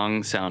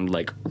song sound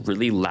like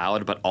really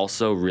loud but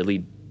also really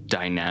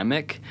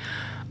dynamic,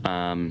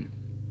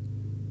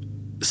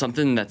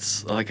 something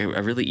that's like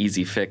a really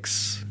easy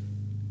fix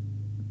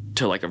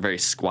to like a very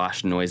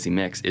squashed, noisy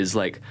mix is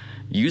like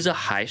use a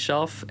high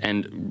shelf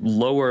and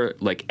lower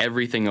like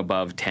everything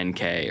above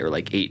 10K or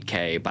like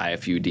 8K by a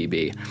few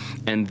dB,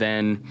 and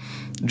then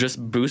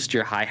just boost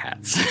your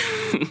hi-hats.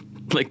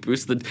 Like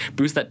boost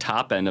that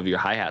top end of your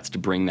hi-hats to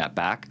bring that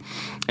back,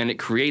 and it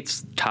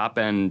creates top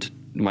end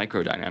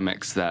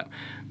microdynamics that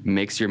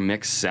makes your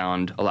mix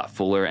sound a lot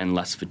fuller and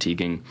less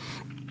fatiguing.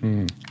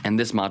 And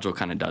this module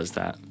kind of does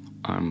that.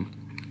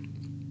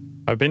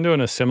 I've been doing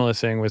a similar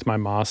thing with my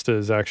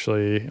masters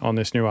actually on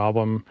this new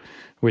album,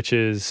 which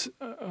is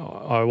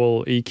I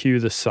will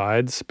EQ the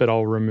sides, but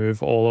I'll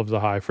remove all of the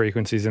high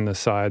frequencies in the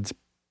sides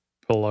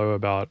below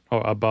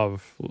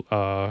above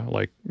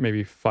like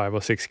maybe 5 or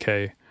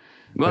 6K.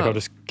 Like I'll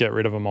just get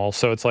rid of them all.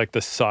 So it's like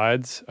the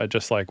sides are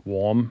just like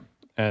warm,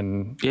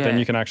 and then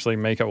you can actually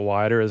make it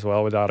wider as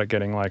well without it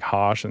getting like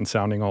harsh and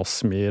sounding all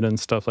smeared and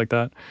stuff like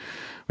that,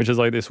 which is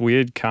like this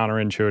weird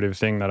counterintuitive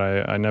thing that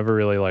I never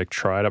really like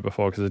tried it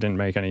before because it didn't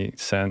make any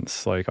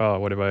sense. Like, oh,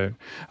 what if I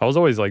was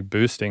always like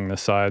boosting the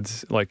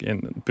sides, like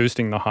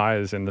boosting the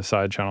highs in the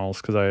side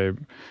channels because I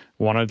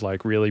wanted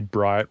like really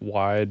bright,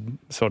 wide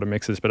sort of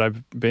mixes. But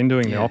I've been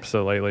doing the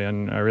opposite lately,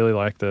 and I really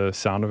like the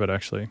sound of it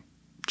actually.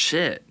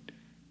 Shit.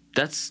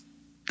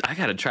 I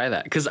gotta try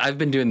that because I've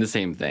been doing the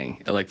same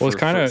thing. Like, well, it's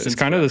kind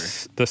of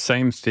the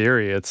same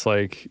theory. It's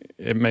like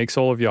it makes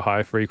all of your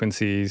high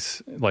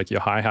frequencies, like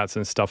your hi-hats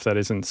and stuff that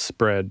isn't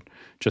spread,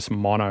 just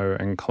mono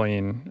and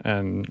clean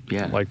and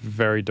like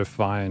very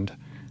defined.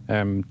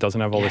 Doesn't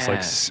have all this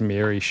like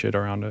smeary shit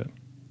around it.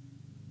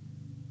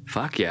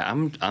 Fuck yeah,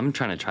 I'm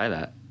trying to try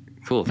that.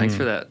 Cool. Thanks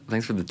for that.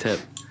 Thanks for the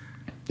tip.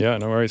 Yeah,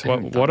 no worries.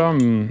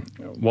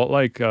 What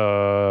like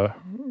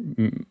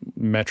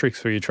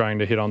metrics were you trying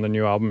to hit on the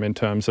new album in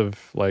terms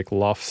of like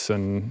lofts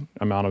and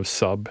amount of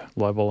sub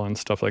level and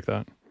stuff like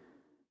that?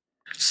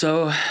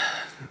 So,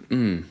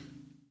 I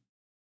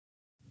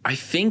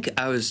think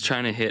I was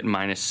trying to hit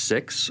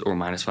 -6 or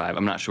 -5.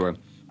 I'm not sure.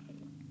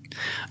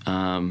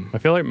 I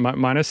feel like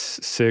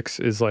 -6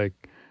 is like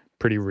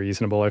pretty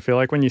reasonable. I feel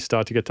like when you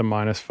start to get to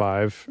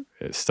 -5,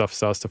 stuff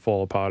starts to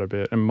fall apart a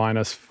bit, and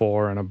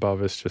 -4 and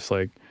above is just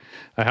like,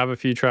 I have a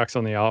few tracks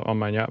on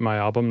my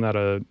album that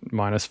are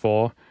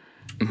 -4,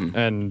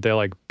 and they're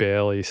like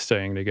barely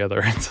staying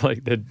together. It's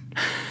like they're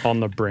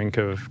on the brink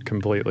of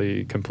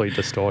complete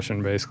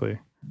distortion, basically.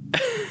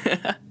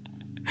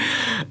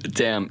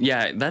 Damn.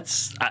 Yeah,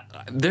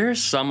 there are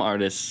some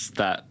artists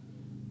that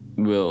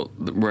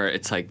where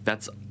it's like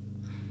that's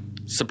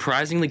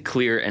surprisingly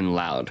clear and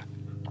loud.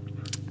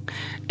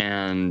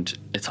 And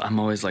I'm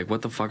always like,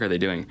 what the fuck are they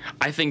doing?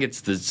 I think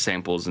it's the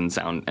samples and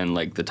sound and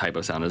like the type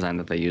of sound design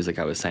that they use, like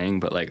I was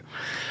saying. But like,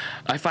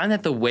 I find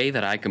that the way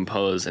that I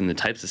compose and the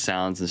types of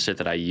sounds and shit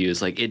that I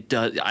use, like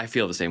I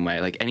feel the same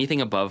way. Like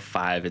anything above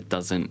 5, it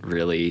doesn't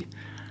really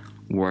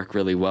work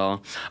really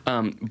well.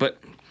 But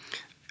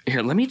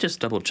here, let me just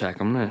double check.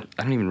 I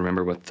don't even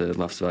remember what the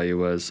LUFS value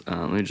was.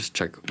 Let me just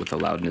check with the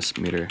loudness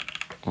meter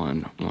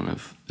on one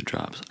of the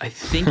drops. I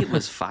think it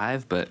was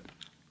 5, but...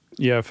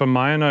 Yeah, for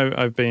mine,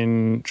 I've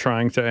been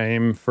trying to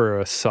aim for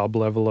a sub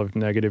level of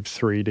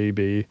 -3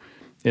 dB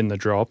in the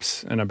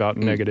drops and about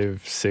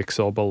 -6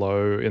 or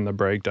below in the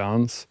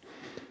breakdowns.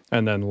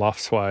 And then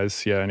LUFS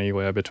wise,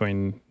 anywhere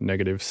between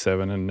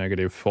 -7 and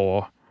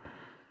 -4.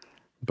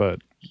 But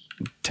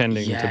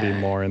tending to be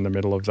more in the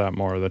middle of that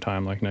more of the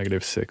time, like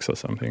 -6 or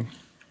something.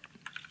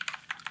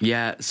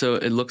 Yeah, so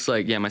it looks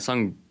like, my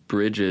song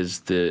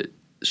Bridges, the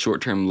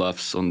short-term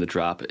LUFS on the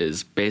drop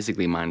is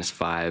basically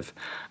 -5.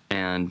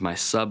 And my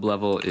sub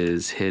level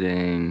is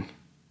hitting,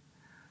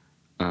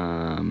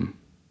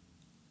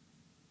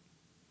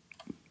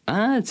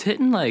 it's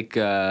hitting like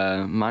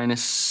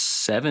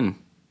 -7.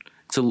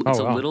 It's a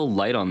little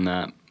light on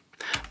that.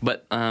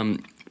 But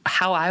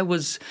how I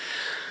was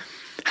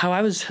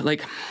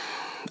like,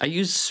 I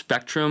used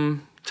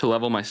Spectrum to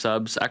level my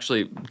subs,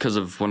 actually because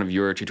of one of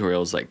your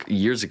tutorials like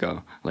years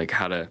ago, like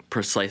how to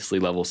precisely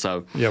level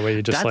sub. Yeah, where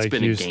you just like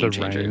use the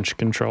range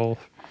control.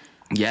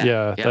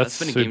 Yeah, that's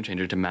been a game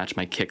changer to match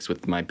my kicks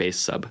with my bass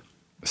sub.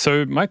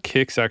 So my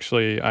kicks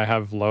actually, I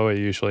have lower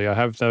usually. I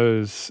have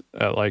those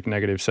at like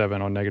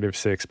 -7 or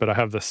 -6, but I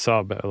have the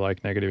sub at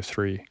like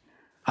 -3.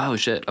 Oh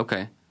shit!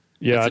 Okay.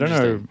 Yeah, I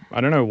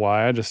don't know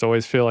why. I just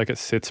always feel like it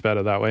sits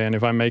better that way. And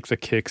if I make the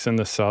kicks and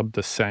the sub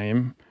the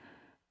same,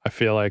 I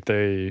feel like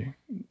I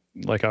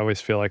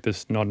always feel like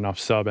there's not enough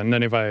sub. And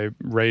then if I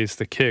raise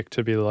the kick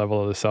to be the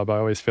level of the sub, I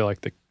always feel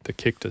like the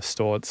kick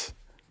distorts.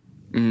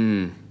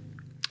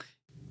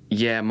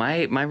 Yeah,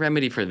 my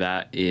remedy for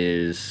that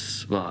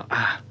is,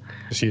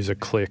 just use a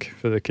click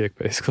for the kick,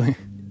 basically.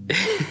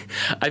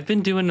 I've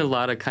been doing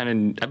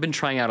I've been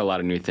trying out a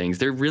lot of new things.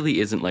 There really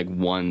isn't like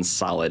one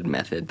solid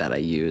method that I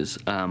use.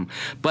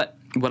 But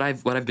what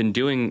I've been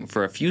doing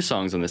for a few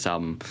songs on this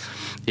album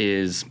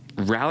is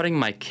routing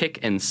my kick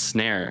and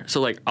snare.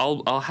 So like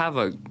I'll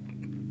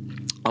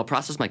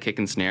process my kick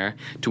and snare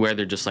to where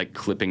they're just like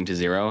clipping to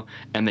 0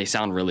 and they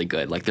sound really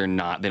good. Like they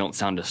don't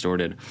sound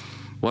distorted.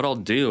 What I'll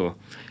do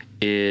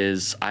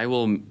is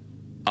I'll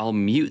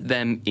mute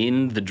them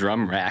in the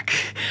drum rack,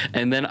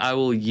 and then I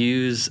will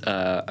use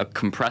a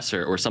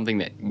compressor or something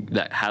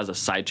that has a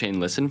sidechain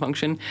listen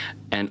function,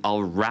 and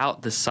I'll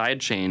route the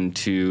sidechain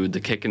to the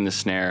kick and the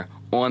snare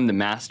on the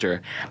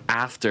master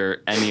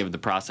after any of the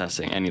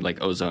processing, any like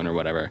ozone or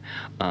whatever.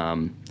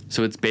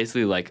 So it's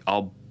basically like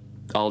I'll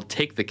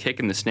take the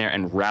kick and the snare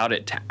and route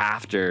it to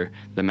after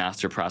the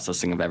master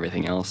processing of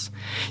everything else.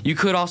 You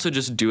could also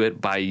just do it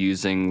by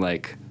using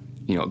like,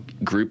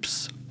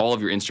 groups all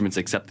of your instruments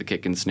except the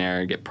kick and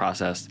snare get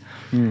processed,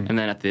 and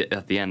then at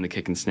the end, the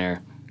kick and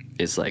snare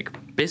is like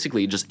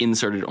basically just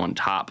inserted on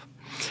top.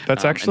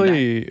 That's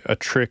actually a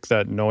trick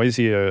that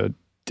Noisier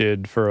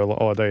did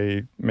or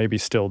they maybe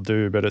still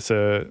do, but it's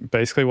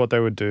basically what they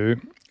would do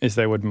is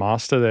they would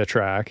master their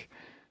track,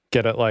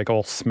 get it like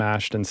all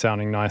smashed and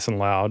sounding nice and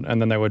loud,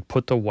 and then they would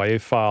put the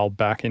wave file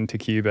back into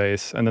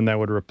Cubase, and then they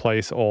would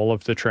replace all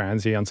of the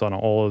transients on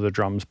all of the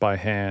drums by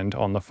hand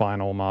on the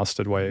final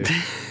mastered wave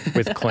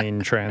with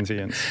clean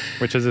transients,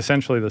 which is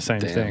essentially the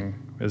same thing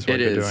as what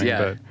you're doing,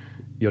 but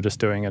you're just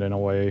doing it in a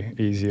way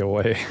easier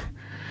way.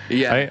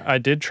 Yeah, I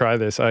did try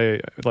this.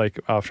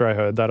 After I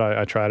heard that,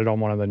 I tried it on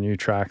one of the new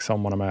tracks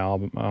on one of my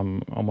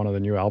on one of the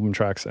new album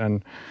tracks,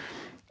 and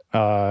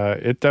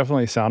it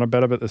definitely sounded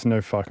better. But there's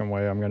no fucking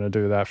way I'm going to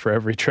do that for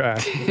every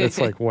track. It's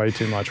like way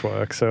too much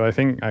work. So I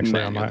think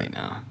actually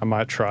I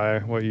might try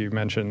what you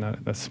mentioned.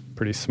 That's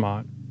pretty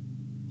smart.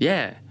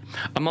 Yeah,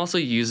 I'm also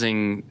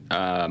using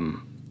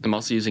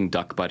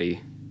Duck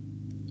Buddy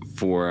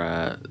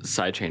for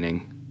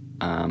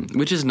sidechaining,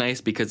 which is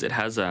nice because it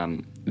has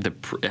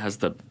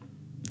the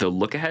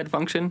look ahead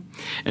function,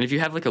 and if you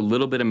have like a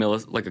little bit of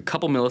a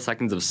couple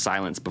milliseconds of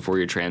silence before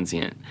your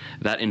transient,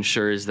 that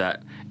ensures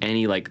that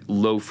any like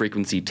low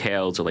frequency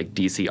tails or like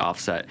DC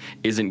offset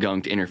isn't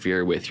going to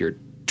interfere with your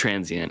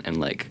transient and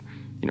like,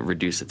 you know,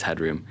 reduce its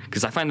headroom.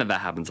 Because I find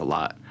that happens a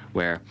lot,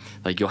 where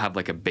like you'll have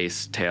like a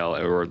bass tail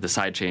or the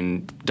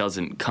sidechain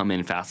doesn't come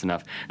in fast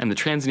enough, and the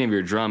transient of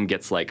your drum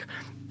gets like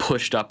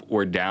pushed up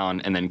or down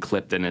and then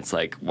clipped, and it's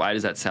like, why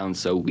does that sound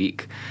so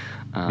weak?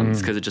 It's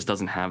because it just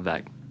doesn't have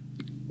that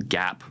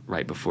gap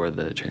right before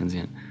the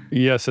transient.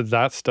 Yeah, so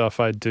that stuff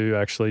I do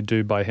actually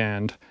do by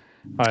hand.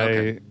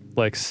 I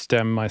like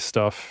stem my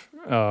stuff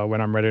when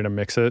I'm ready to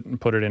mix it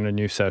and put it in a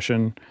new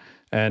session,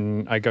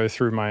 and I go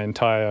through my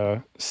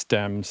entire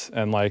stems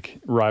and like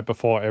right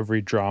before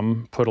every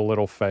drum put a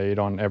little fade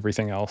on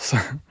everything else.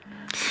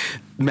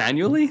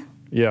 Manually?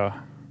 Yeah.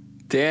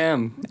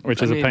 Damn.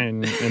 Which is a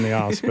pain in the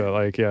ass, but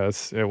like, yeah,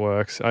 it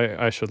works.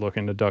 I should look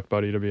into Duck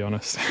Buddy, to be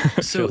honest.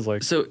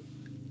 So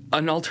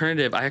an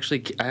alternative, I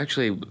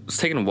actually was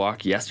taking a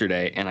walk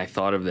yesterday and I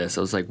thought of this.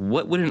 I was like,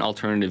 what would an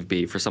alternative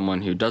be for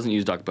someone who doesn't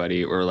use Duck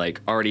Buddy or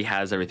like already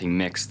has everything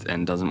mixed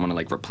and doesn't want to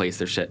like replace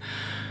their shit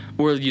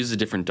or use a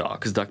different DAW,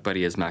 because Duck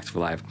Buddy is Max for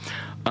Live.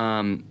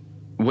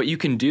 What you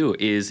can do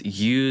is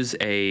use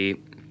a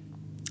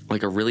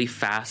really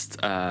fast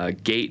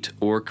gate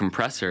or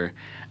compressor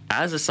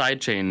as a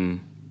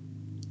sidechain,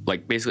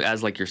 like basically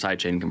as like your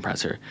sidechain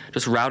compressor.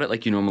 Just route it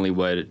like you normally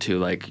would to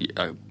like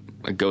a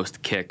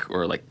ghost kick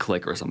or like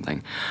click or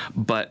something,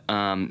 but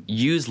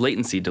use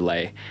latency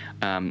delay.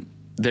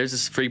 There's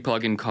this free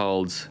plugin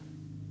called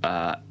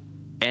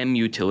M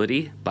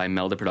Utility by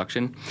Melda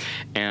Production,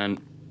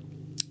 and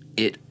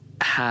it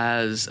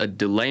has a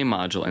delay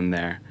module in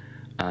there.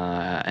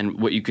 And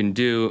what you can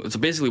do, so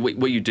basically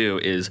what you do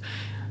is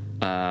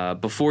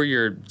before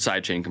your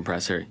sidechain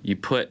compressor, you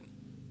put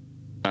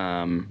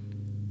M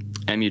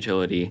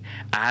Utility,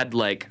 add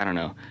like, I don't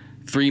know,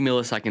 3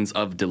 milliseconds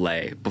of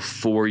delay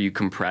before you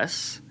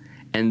compress,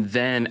 and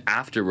then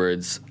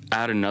afterwards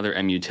add another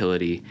M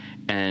Utility,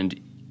 and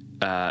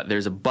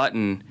there's a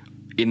button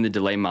in the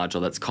delay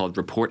module that's called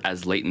report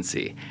as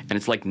latency, and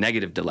it's like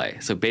negative delay.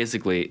 So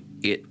basically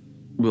it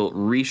will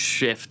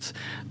reshift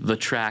the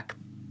track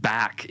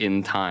back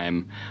in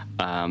time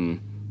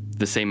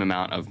the same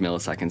amount of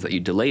milliseconds that you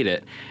delayed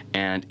it,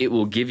 and it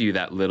will give you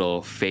that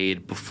little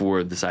fade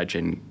before the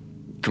sidechain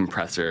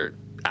compressor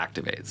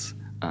activates.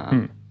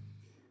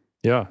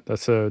 Yeah,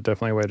 that's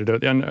definitely a way to do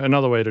it. And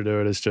another way to do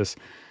it is just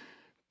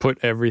put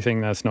everything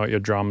that's not your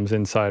drums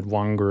inside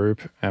one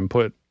group and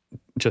put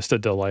just a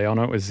delay on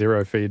it with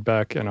zero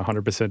feedback and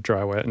 100%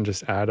 dry wet and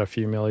just add a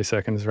few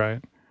milliseconds,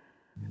 right?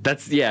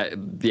 That's, yeah,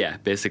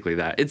 basically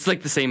that. It's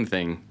like the same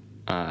thing,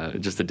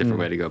 just a different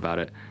way to go about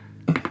it.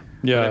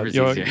 Yeah,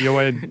 your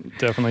way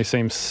definitely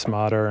seems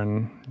smarter,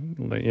 and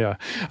yeah.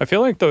 I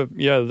feel like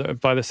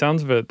by the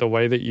sounds of it, the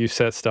way that you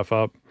set stuff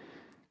up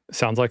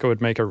sounds like it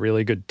would make a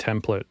really good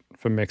template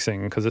for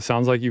mixing, because it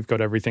sounds like you've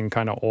got everything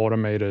kind of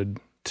automated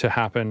to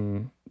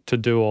happen, to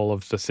do all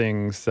of the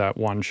things that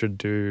one should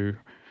do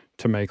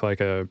to make like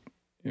a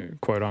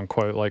quote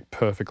unquote like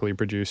perfectly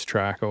produced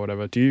track or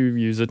whatever. Do you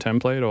use a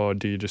template, or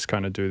do you just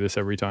kind of do this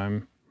every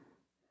time?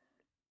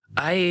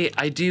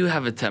 I do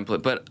have a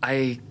template, but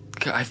I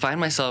find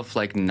myself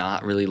like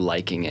not really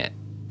liking it.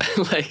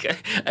 Like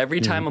every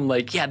time I'm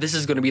like, yeah, this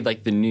is going to be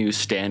like the new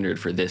standard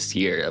for this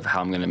year of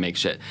how I'm going to make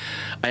shit,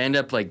 I end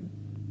up like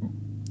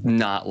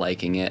not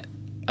liking it,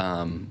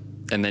 and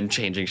then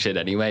changing shit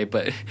anyway.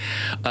 But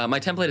my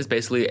template is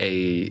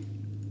basically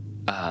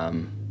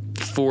a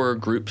 4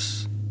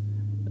 groups.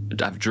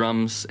 I have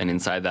drums, and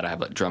inside that I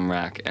have a drum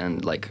rack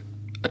and like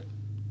a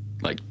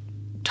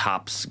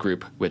tops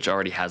group, which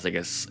already has like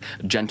a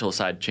gentle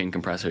side chain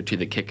compressor to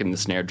the kick and the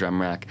snare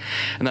drum rack.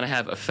 And then I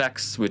have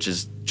effects, which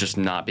is just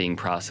not being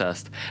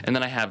processed. And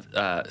then I have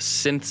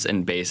synths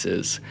and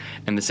basses.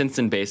 And the synths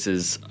and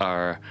basses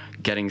are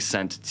getting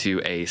sent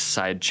to a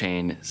side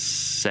chain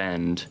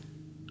send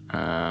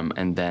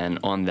And then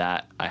on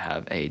that, I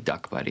have a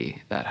Duck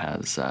Buddy that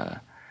has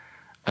a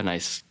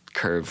nice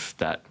curve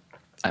that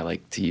I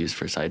like to use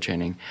for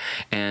sidechaining.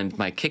 And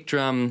my kick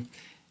drum,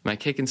 my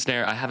kick and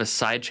snare, I have a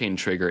sidechain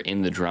trigger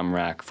in the drum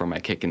rack for my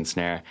kick and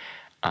snare.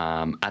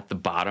 At the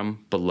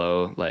bottom,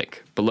 below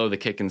the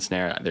kick and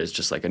snare, there's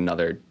just like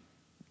another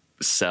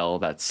cell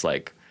that's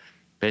like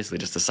basically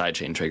just a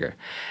sidechain trigger.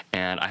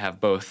 And I have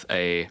both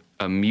a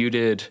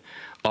muted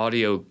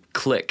audio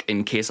click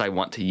in case I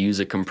want to use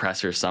a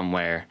compressor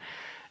somewhere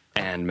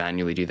and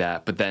manually do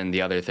that. But then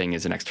the other thing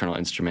is an external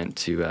instrument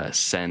to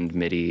send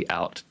MIDI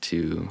out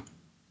to,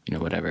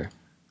 whatever.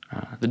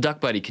 The Duck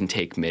Buddy can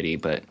take MIDI,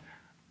 but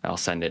I'll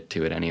send it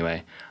to it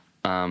anyway.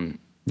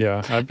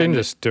 Yeah, I've been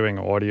just doing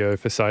audio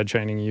for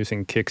sidechaining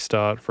using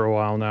Kickstart for a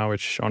while now,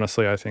 which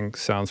honestly I think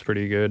sounds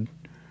pretty good.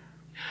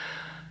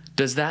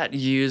 Does that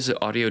use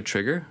audio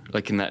trigger?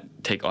 Like, can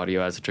that take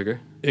audio as a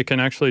trigger? It can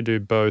actually do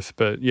both,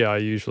 but yeah, I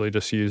usually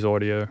just use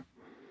audio.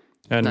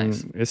 And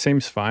Nice. It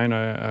seems fine.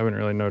 I haven't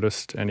really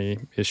noticed any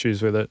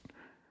issues with it.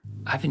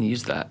 I haven't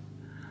used that.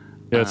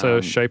 Yeah, it's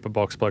a Shaper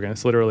Box plugin.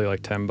 It's literally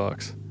like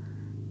 $10.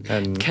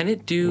 And Can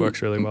it do...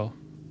 works really well.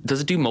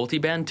 Does it do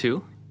multiband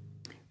too?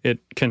 It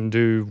can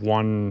do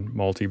one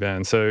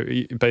multiband. So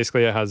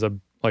basically it has a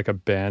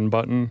band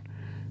button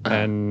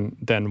and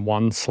then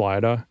one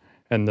slider,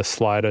 and the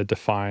slider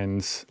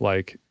defines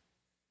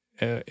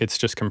it's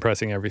just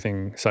compressing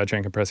everything,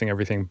 sidechain compressing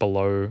everything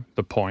below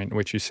the point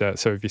which you set.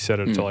 So if you set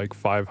it to like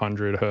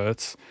 500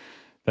 hertz,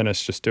 then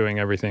it's just doing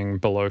everything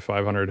below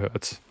 500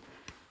 hertz.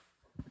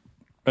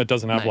 It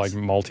doesn't have Nice.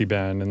 like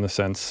multiband in the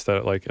sense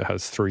that it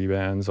has 3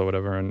 bands or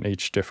whatever, and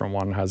each different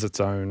one has its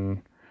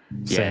own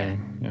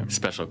thing. Yeah.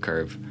 Special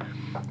curve.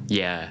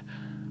 Yeah.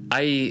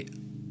 Okay,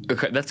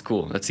 that's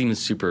cool. That seems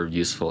super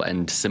useful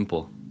and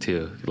simple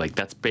too. Like,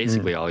 that's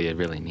basically all you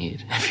really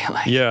need, I feel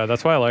like. Yeah,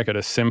 that's why I like it.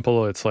 It's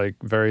simple. It's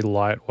very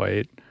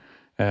lightweight,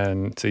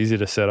 and it's easy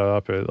to set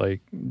up.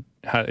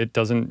 It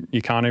doesn't.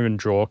 You can't even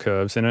draw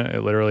curves in it.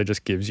 It literally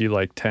just gives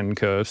you 10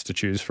 curves to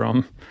choose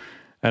from,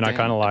 and I Damn.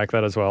 kind of like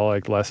that as well.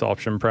 Less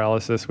option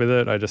paralysis with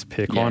it. I just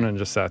pick one and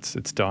just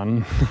it's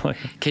done.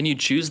 Can you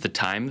choose the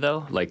time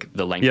though? Like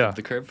the length Yeah. of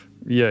the curve?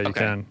 Yeah, you Okay.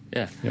 can.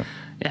 Yeah. Yeah.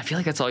 Yeah, I feel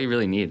like that's all you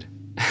really need.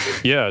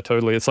 Yeah,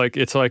 totally. It's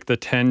like the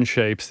 10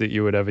 shapes that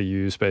you would ever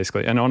use,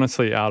 basically. And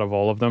honestly, out of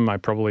all of them, I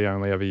probably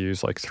only ever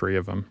use 3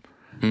 of them,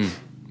 and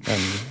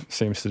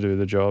seems to do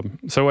the job.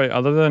 So wait,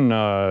 other than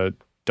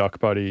Duck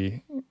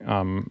Buddy,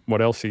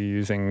 what else are you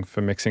using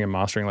for mixing and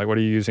mastering? What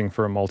are you using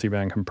for a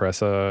multiband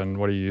compressor, and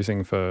what are you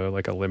using for a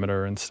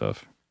limiter and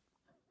stuff?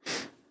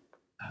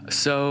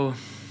 So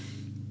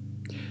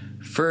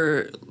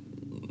for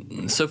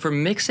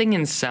mixing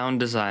and sound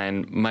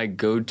design, my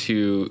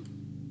go-to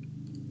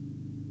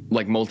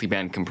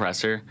multiband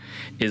compressor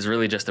is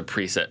really just a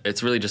preset.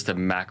 It's really just a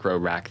macro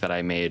rack that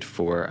I made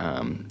for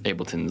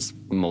Ableton's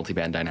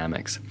multiband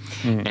dynamics.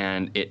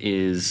 And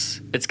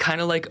it's kind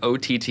of like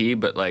OTT,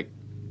 but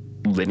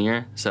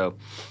linear. So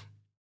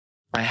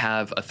I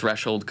have a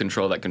threshold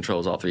control that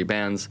controls all 3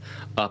 bands,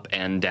 up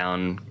and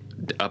down,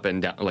 the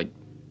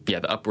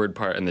upward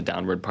part and the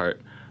downward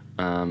part.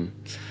 Dial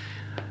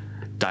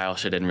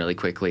shit in really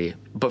quickly.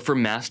 But for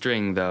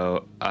mastering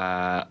though,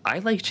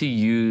 I like to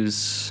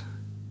use...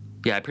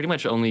 Yeah, I pretty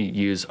much only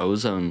use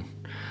Ozone.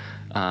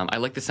 I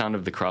like the sound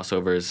of the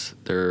crossovers.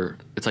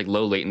 It's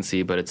low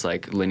latency, but it's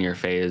linear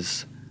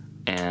phase.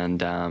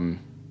 And I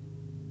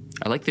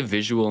like the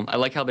visual. I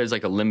like how there's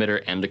a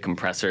limiter and a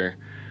compressor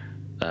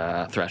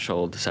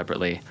threshold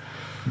separately.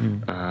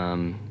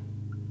 Trying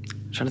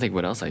to think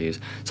what else I use.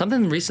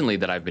 Something recently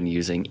that I've been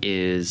using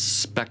is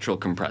Spectral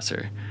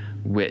Compressor,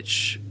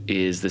 which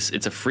is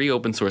it's a free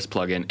open source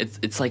plugin.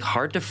 It's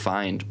hard to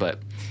find, but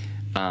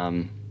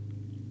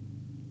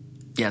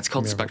yeah, it's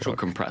called Spectral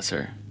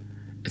Compressor.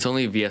 It's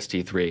only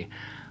VST3.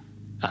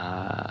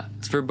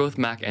 It's for both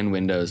Mac and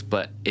Windows,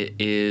 but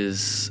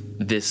it's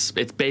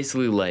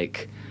basically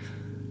Like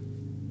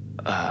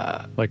it's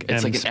M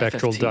an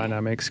Spectral FFT.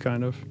 Dynamics,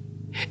 kind of.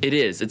 It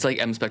is. It's like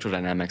M Spectral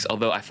Dynamics,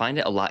 although I find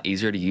it a lot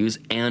easier to use,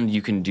 and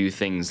you can do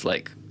things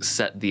like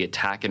set the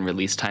attack and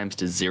release times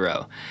to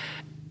 0.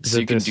 Is So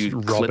it you can this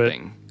do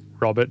clipping.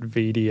 Robert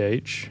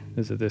VDH?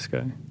 Is it this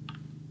guy?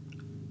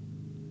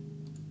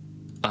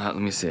 Let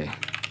me see.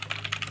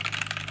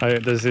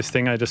 There's this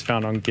thing I just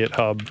found on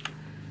GitHub,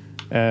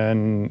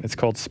 and it's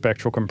called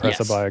Spectral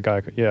Compressor Yes. by a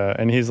guy. Yeah,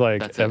 and he's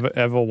like, That's it.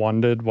 ever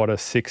wondered what a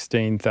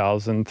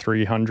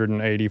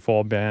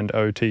 16,384 band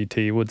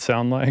OTT would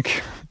sound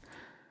like?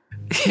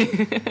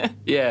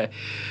 Yeah.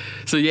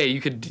 So yeah, you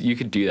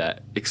could do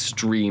that.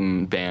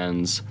 Extreme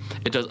bands.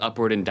 It does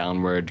upward and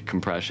downward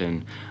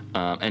compression,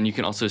 and you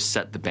can also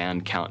set the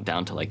band count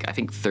down to I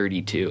think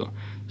 32.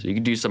 So you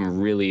can do some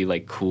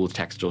really cool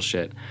textual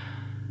shit.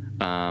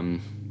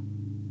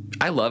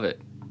 I love it.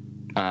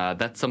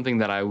 That's something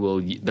that I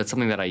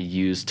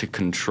use to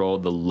control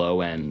the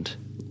low end.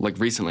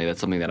 Recently, that's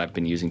something that I've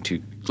been using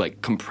to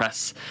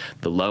compress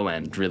the low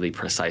end really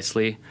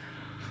precisely.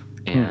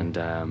 And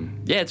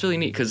yeah, it's really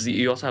neat because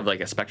you also have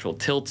a spectral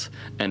tilt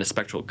and a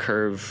spectral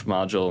curve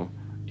module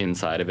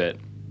inside of it.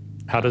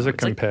 How does it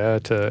It's like- compare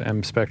to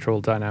M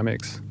spectral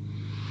dynamics?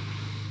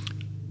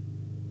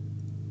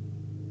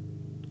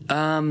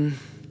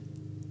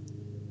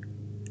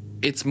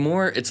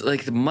 It's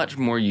like much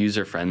more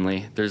user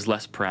friendly. There's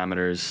less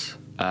parameters.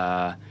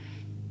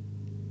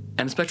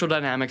 And spectral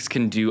dynamics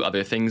can do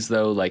other things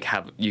though, like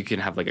you can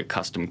have like a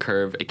custom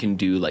curve. It can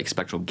do like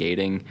spectral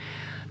gating.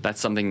 That's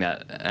something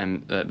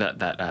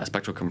that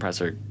spectral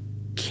compressor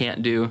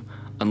can't do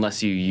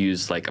unless you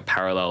use like a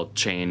parallel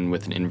chain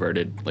with an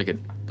inverted,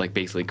 like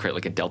basically create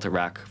like a delta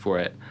rack for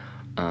it.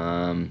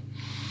 M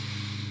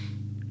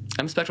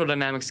spectral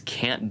dynamics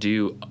can't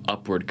do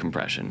upward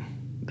compression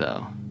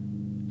though.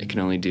 It can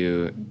only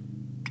do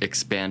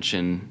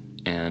expansion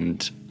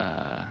and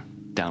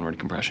downward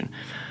compression.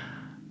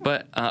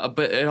 But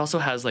it also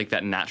has like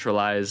that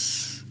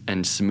naturalize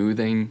and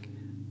smoothing,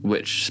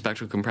 which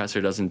spectral compressor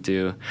doesn't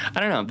do.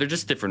 I don't know. They're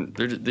just different.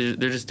 They're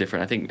just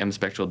different. I think M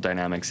spectral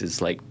dynamics is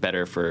like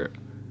better for.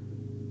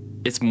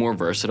 It's more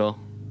versatile.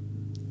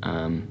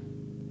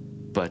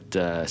 But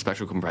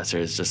spectral compressor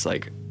is just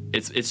like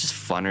it's just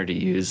funner to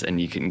use,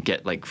 and you can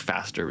get like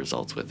faster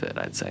results with it,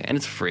 I'd say, and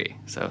it's free,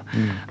 so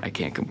I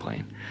can't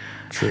complain.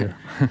 True.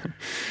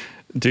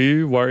 Do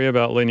you worry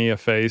about linear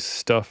phase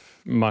stuff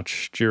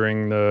much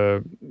during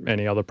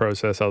any other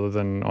process other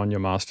than on your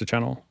master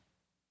channel?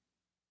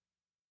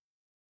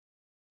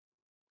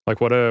 Like,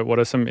 what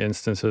are some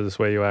instances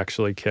where you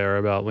actually care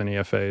about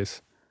linear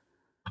phase?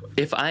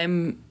 If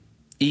I'm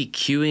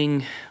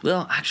EQing,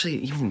 well, actually,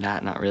 even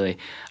that, not really.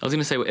 I was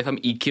gonna say if I'm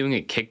EQing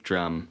a kick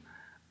drum.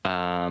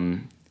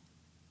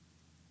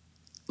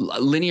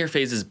 Linear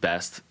phase is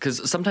best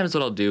because sometimes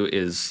what I'll do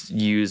is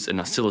use an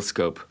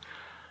oscilloscope,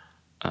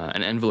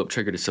 an envelope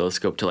triggered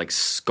oscilloscope to like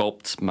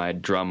sculpt my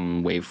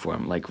drum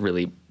waveform like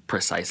really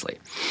precisely.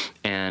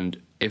 And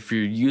if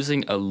you're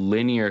using a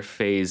linear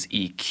phase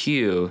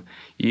EQ,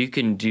 you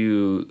can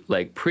do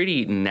like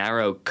pretty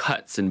narrow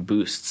cuts and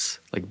boosts,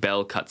 like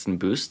bell cuts and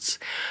boosts,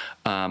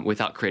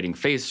 without creating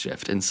phase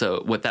shift. And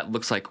so what that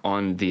looks like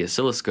on the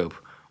oscilloscope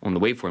on the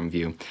waveform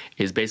view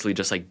is basically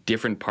just like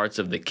different parts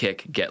of the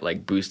kick get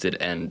like boosted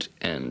and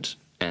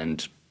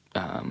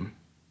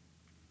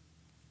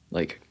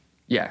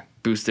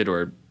boosted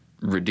or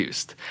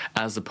reduced,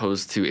 as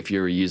opposed to if you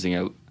were using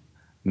a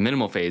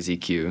minimal phase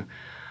EQ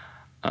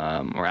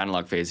or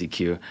analog phase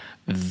EQ,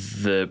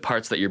 the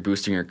parts that you're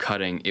boosting or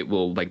cutting, it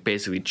will like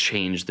basically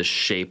change the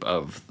shape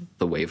of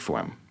the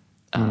waveform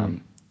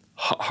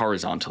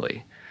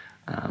horizontally.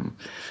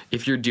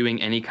 If you're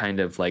doing any kind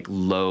of like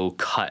low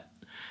cut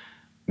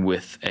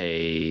with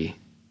a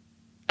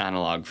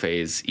analog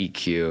phase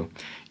EQ,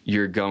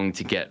 you're going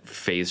to get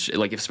phase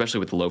like especially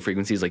with the low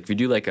frequencies. Like if you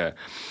do like a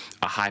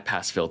high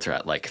pass filter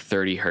at like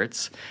 30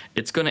 hertz,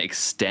 it's going to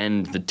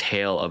extend the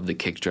tail of the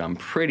kick drum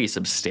pretty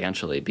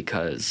substantially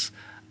because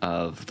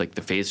of like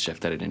the phase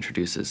shift that it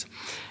introduces.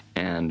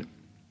 And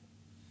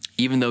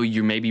even though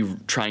you're maybe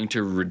trying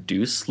to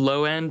reduce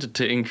low end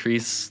to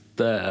increase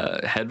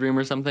the headroom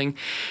or something,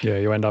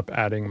 you end up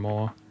adding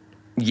more.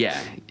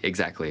 Yeah,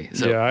 exactly.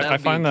 So yeah, I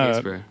find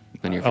that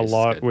a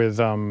lot with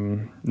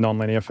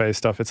non-linear phase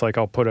stuff. It's like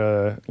I'll put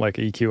a like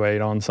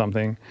EQ8 on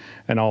something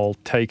and I'll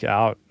take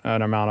out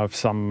an amount of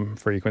some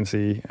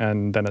frequency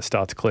and then it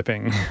starts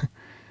clipping.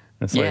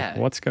 It's like,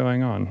 what's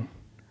going on?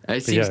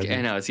 It seems,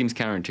 I know, it seems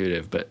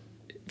counterintuitive, but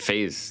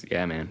phase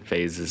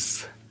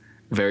is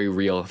a very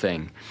real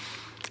thing.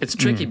 It's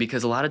tricky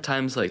because a lot of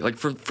times like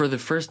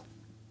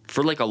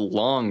for like a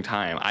long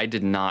time, I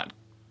did not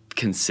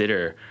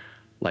consider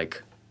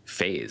like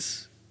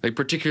phase, like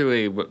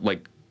particularly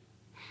like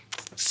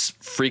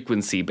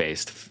frequency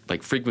based,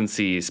 like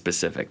frequency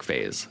specific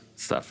phase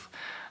stuff.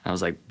 I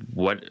was like,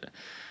 why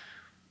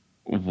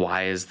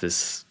is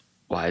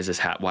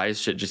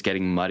shit just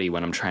getting muddy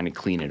when I'm trying to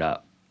clean it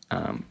up?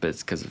 But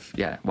it's because of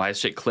why is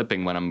shit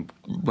clipping when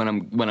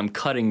I'm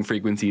cutting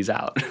frequencies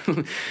out?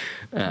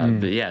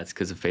 But it's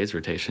because of phase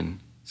rotation.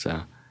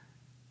 So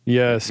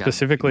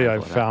specifically,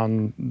 I've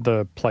found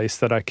the place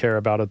that I care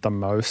about it the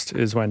most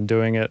is when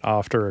doing it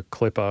after a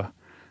clipper.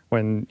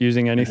 When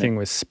using anything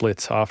with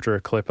splits after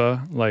a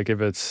clipper, like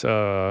if it's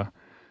a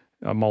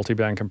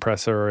multiband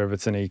compressor or if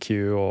it's an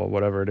EQ or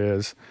whatever it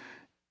is,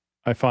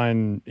 I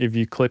find if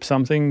you clip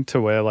something to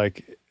where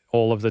like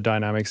all of the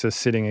dynamics are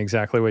sitting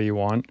exactly where you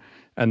want,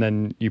 and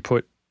then you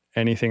put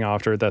anything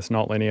after it that's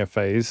not linear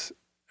phase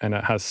and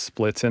it has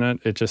splits in it,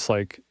 it just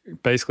like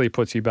basically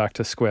puts you back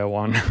to square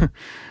one.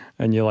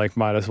 And you like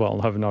might as well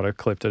have not have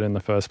clipped it in the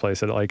first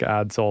place. It like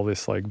adds all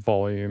this like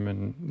volume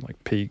and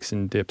like peaks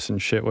and dips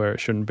and shit where it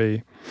shouldn't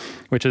be,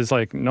 which is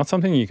like not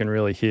something you can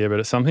really hear,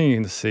 but it's something you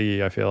can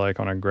see, I feel like,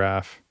 on a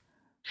graph.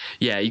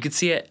 Yeah, you can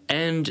see it,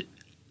 and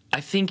I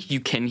think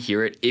you can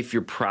hear it if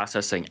you're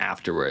processing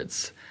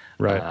afterwards.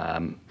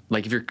 Right.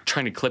 Like if you're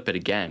trying to clip it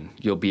again,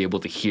 you'll be able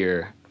to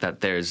hear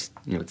that there's,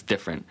 it's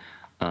different.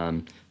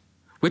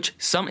 Which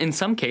in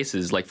some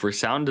cases, like for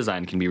sound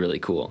design, can be really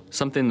cool.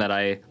 Something that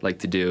I like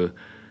to do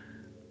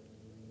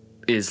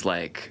is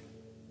like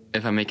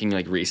if I'm making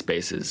like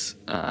respaces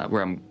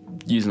where I'm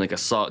using like a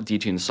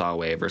detuned saw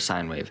wave or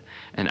sine wave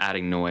and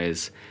adding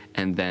noise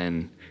and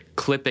then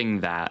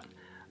clipping that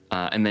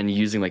and then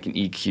using like an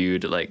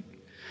EQ to like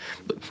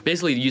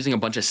basically using a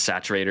bunch of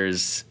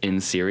saturators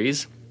in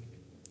series.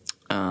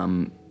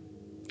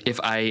 If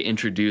I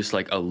introduce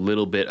like a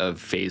little bit of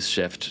phase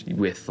shift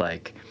with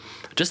like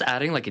just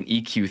adding like an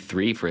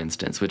EQ3, for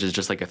instance, which is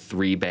just like a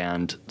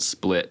 3-band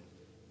split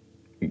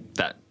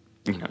that,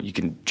 you know, you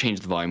can change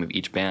the volume of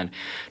each band.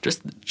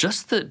 Just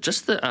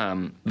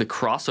the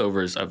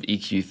crossovers of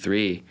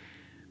EQ3,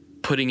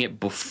 putting it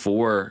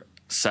before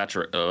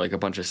like a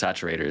bunch of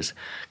saturators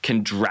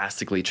can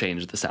drastically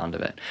change the sound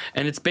of it.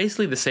 And it's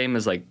basically the same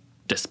as like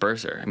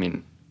disperser. I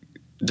mean,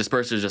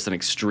 disperser is just an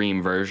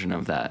extreme version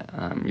of that.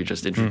 You're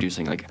just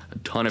introducing like a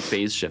ton of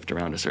phase shift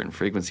around a certain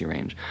frequency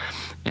range.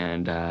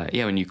 And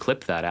when you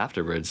clip that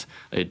afterwards,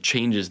 it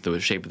changes the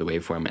shape of the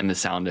waveform and the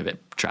sound of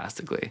it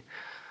drastically.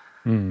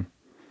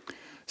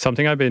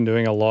 Something I've been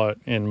doing a lot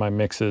in my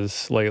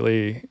mixes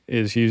lately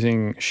is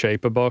using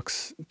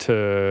Shaperbox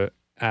to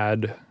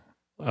add,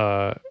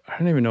 I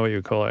don't even know what you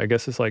would call it. I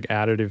guess it's like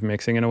additive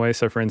mixing in a way.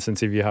 So for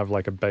instance, if you have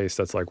like a bass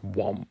that's like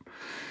whomp,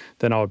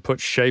 then I would put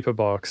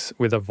Shaperbox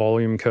with a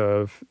volume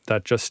curve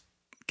that just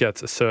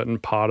gets a certain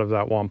part of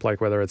that whomp,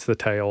 like whether it's the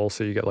tail,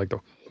 so you get like the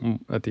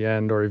at the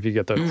end, or if you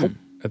get the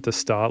at the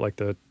start, like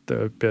the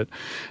bit,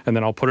 and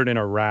then I'll put it in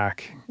a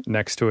rack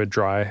next to a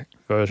dry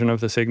version of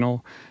the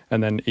signal,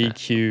 and then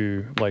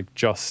EQ like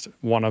just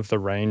one of the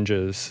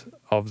ranges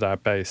of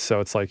that bass. So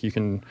it's like you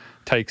can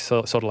take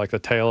sort of like the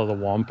tail of the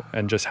whomp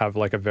and just have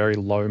like a very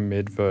low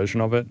mid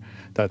version of it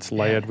that's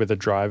layered with a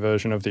dry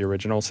version of the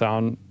original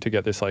sound to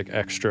get this like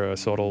extra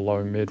sort of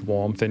low mid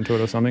warmth into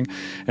it or something.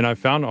 And I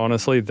found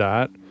honestly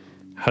that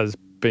has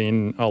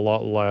been a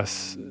lot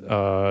less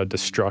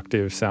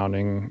destructive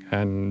sounding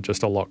and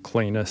just a lot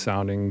cleaner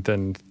sounding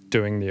than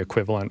doing the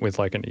equivalent with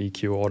like an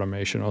EQ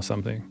automation or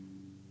something.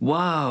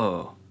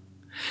 Whoa.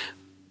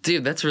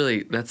 Dude, that's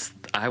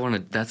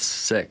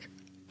sick.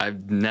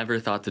 I've never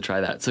thought to try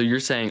that. So you're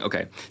saying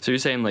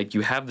like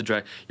you have the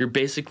dry, you're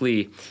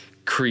basically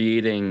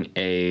creating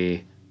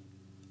a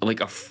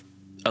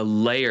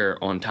layer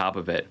on top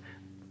of it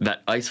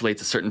that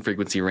isolates a certain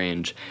frequency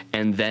range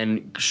and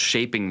then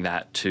shaping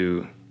that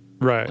to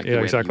right, like yeah,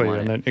 exactly.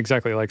 And then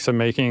exactly like so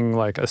making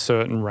like a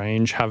certain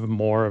range have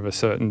more of a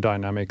certain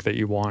dynamic that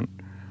you want.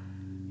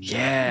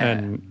 Yeah.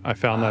 And I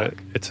found that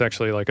it's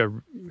actually like a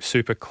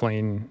super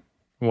clean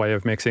way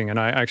of mixing, and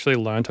I actually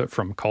learned it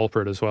from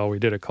Culprit as well. We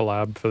did a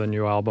collab for the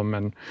new album,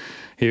 and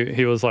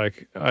he was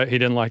like he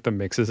didn't like the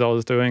mixes I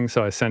was doing,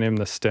 so I sent him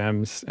the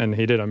stems and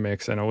he did a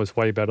mix, and it was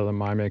way better than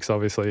my mix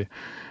obviously.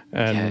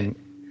 And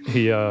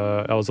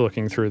I was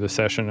looking through the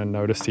session and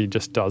noticed he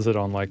just does it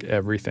on like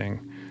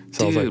everything.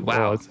 So dude, I was like,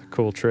 wow, it's a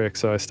cool trick.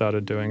 So I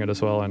started doing it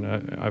as well, and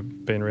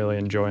I've been really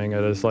enjoying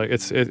it. It's like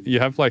you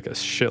have like a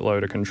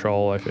shitload of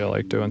control, I feel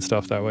like, doing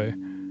stuff that way.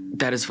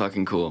 That is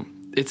fucking cool.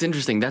 It's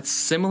interesting. That's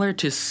similar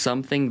to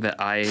something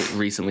that I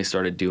recently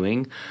started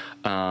doing.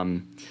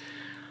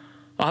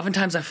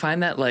 Oftentimes I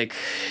find that like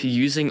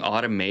using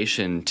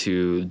automation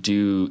to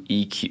do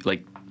EQ,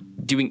 like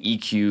doing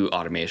EQ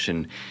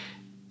automation,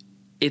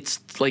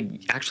 it's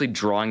like actually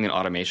drawing an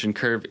automation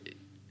curve.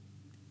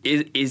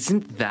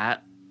 Isn't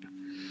that,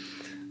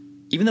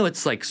 even though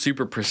it's like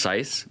super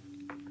precise,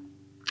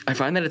 I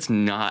find that it's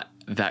not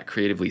that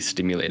creatively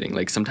stimulating.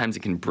 Like sometimes it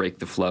can break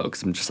the flow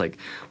because I'm just like,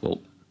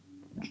 well,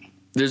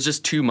 there's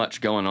just too much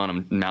going on.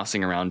 I'm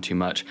mousing around too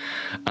much.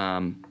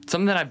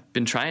 Something that I've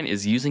been trying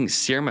is using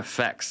Serum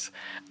Effects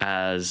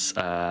as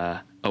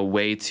a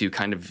way to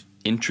kind of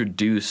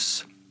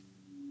introduce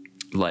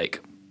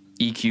like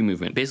EQ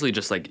movement. Basically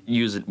just like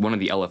use one of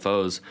the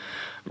LFOs,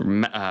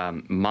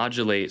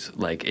 modulate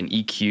like an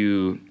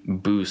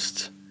EQ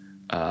boost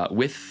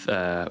with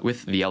the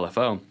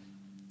LFO.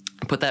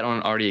 Put that on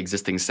an already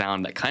existing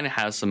sound that kind of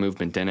has some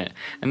movement in it,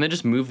 and then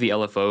just move the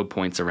LFO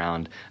points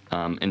around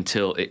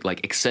until it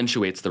like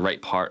accentuates the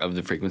right part of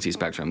the frequency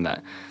spectrum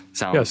that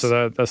sounds. Yeah,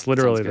 so that's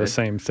literally the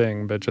same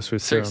thing, but just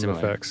with Serum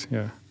Effects.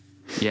 Yeah.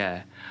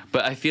 Yeah,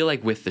 but I feel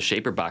like with the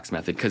Shaperbox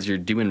method, because you're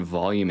doing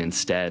volume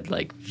instead,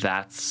 like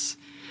that's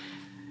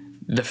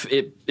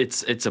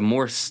it's a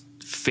more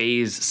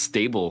phase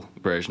stable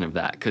version of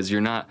that, because you're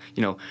not,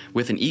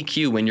 with an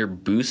EQ when you're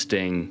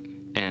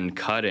boosting and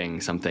cutting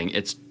something,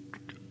 it's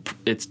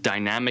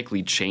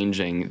dynamically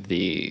changing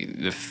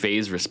the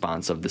phase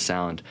response of the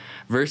sound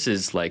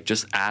versus like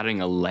just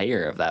adding a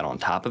layer of that on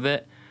top of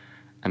it.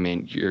 I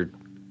mean,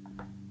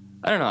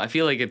 I don't know, I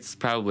feel like it's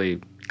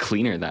probably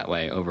cleaner that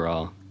way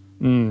overall.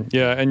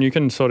 Yeah, and you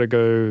can sort of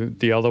go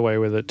the other way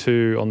with it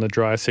too on the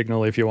dry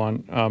signal if you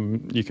want.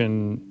 You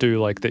can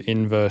do like the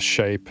inverse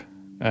shape,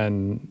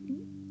 and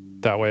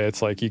that way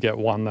it's like you get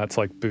one that's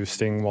like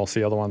boosting whilst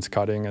the other one's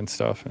cutting and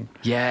stuff. And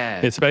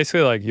yeah, it's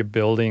basically like you're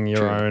building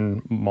your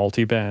own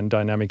multi-band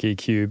dynamic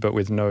EQ but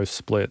with no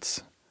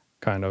splits,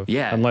 kind of.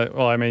 Yeah.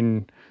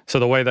 And so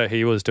the way that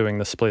he was doing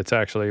the splits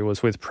actually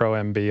was with Pro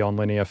MB on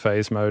linear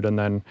phase mode, and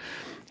then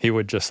he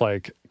would just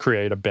like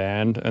create a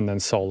band and then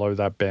solo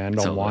that band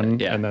on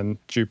one, and then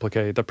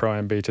duplicate the Pro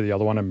MB to the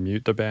other one and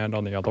mute the band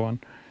on the other one.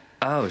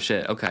 Oh,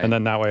 shit. Okay. And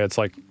then that way it's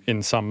like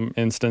in some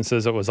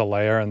instances it was a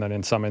layer, and then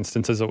in some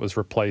instances it was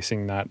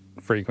replacing that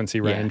frequency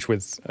range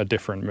with a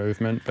different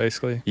movement,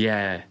 basically.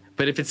 Yeah.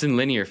 But if it's in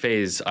linear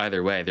phase,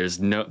 either way,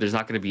 there's not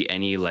going to be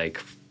any like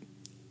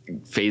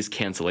phase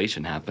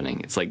cancellation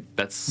happening. It's like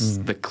that's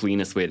the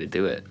cleanest way to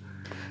do it.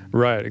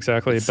 Right,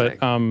 exactly. It's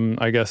but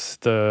I guess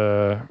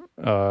the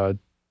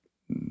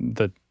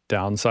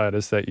downside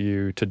is that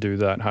you, to do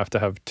that, have to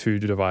have two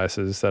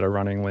devices that are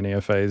running linear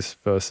phase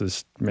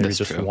versus maybe That's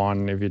just true.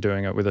 one if you're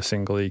doing it with a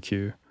single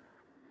EQ.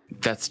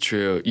 That's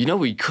true. You know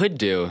what we could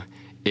do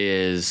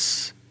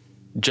is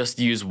just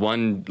use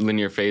one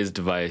linear phase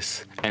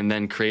device and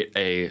then create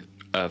a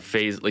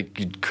phase, like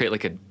you'd create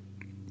like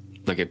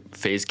a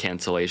phase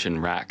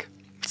cancellation rack.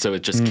 So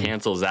it just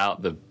cancels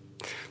out the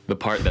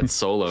part that's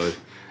soloed,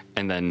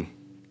 and then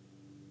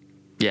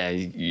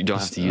you don't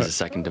have to use a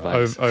second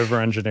device.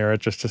 Over engineer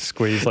it just to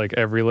squeeze like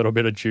every little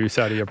bit of juice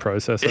out of your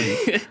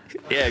processor.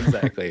 Yeah,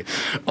 exactly.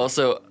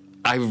 Also,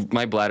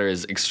 my bladder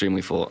is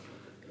extremely full.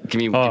 Give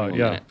me 1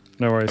 minute.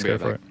 No worries, I'll be go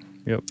right for back.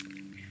 it. Yep.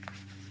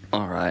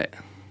 All right.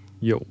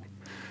 Yo.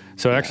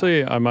 So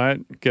actually, I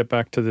might get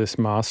back to this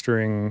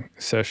mastering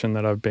session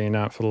that I've been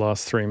at for the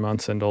last 3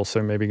 months, and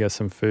also maybe get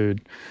some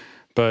food.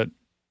 But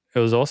it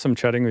was awesome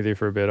chatting with you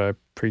for a bit. I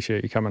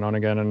appreciate you coming on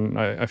again. And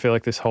I feel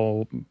like this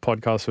whole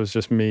podcast was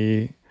just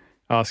me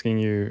asking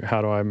you,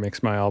 how do I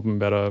mix my album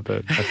better?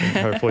 But I think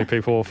hopefully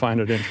people will find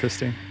it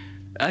interesting.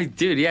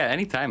 Dude, yeah,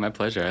 anytime. My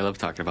pleasure. I love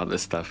talking about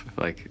this stuff.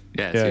 Like,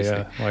 seriously.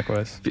 Yeah,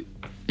 likewise.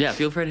 Yeah,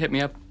 feel free to hit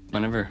me up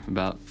whenever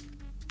about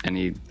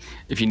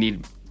if you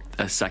need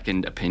a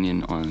second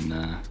opinion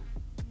on.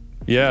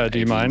 Do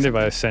you mind if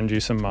I send you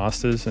some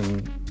masters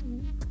and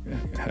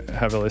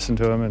have a listen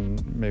to them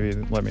and maybe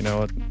let me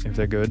know if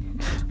they're good?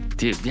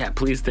 Dude, yeah,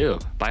 please do.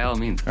 By all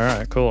means. All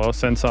right, cool. I'll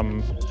send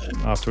some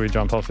after we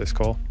jump off this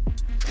call.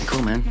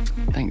 Cool, man.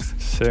 Thanks.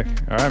 Sick.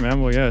 All right,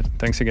 man. Well, yeah,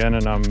 thanks again,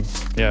 and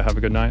have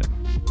a good night.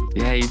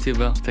 Yeah, you too,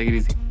 Bill. Take it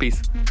easy.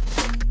 Peace.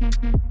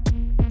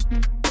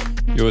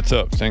 Yo, what's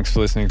up? Thanks for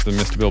listening to the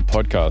Mr. Bill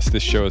podcast.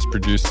 This show is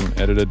produced and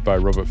edited by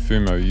Robert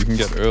Fumo. You can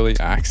get early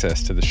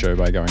access to the show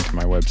by going to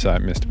my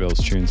website,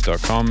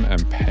 MrBillsTunes.com,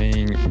 and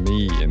paying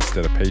me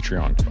instead of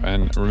Patreon.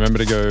 And remember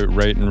to go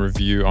rate and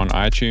review on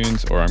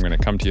iTunes, or I'm going to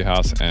come to your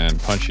house and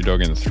punch your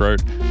dog in the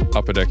throat,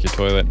 upper deck your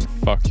toilet, and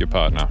fuck your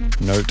partner.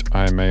 Note,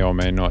 I may or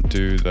may not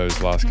do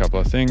those last couple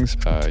of things.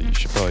 You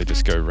should probably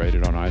just go rate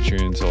it on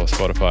iTunes or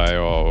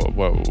Spotify or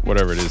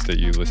whatever it is that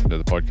you listen to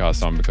the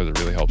podcast on, because it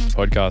really helps the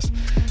podcast.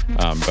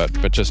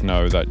 But just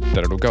know that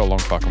it'll go a long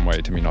fucking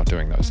way to me not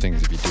doing those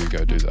things if you do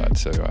go do that.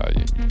 So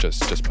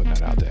just putting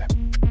that out there.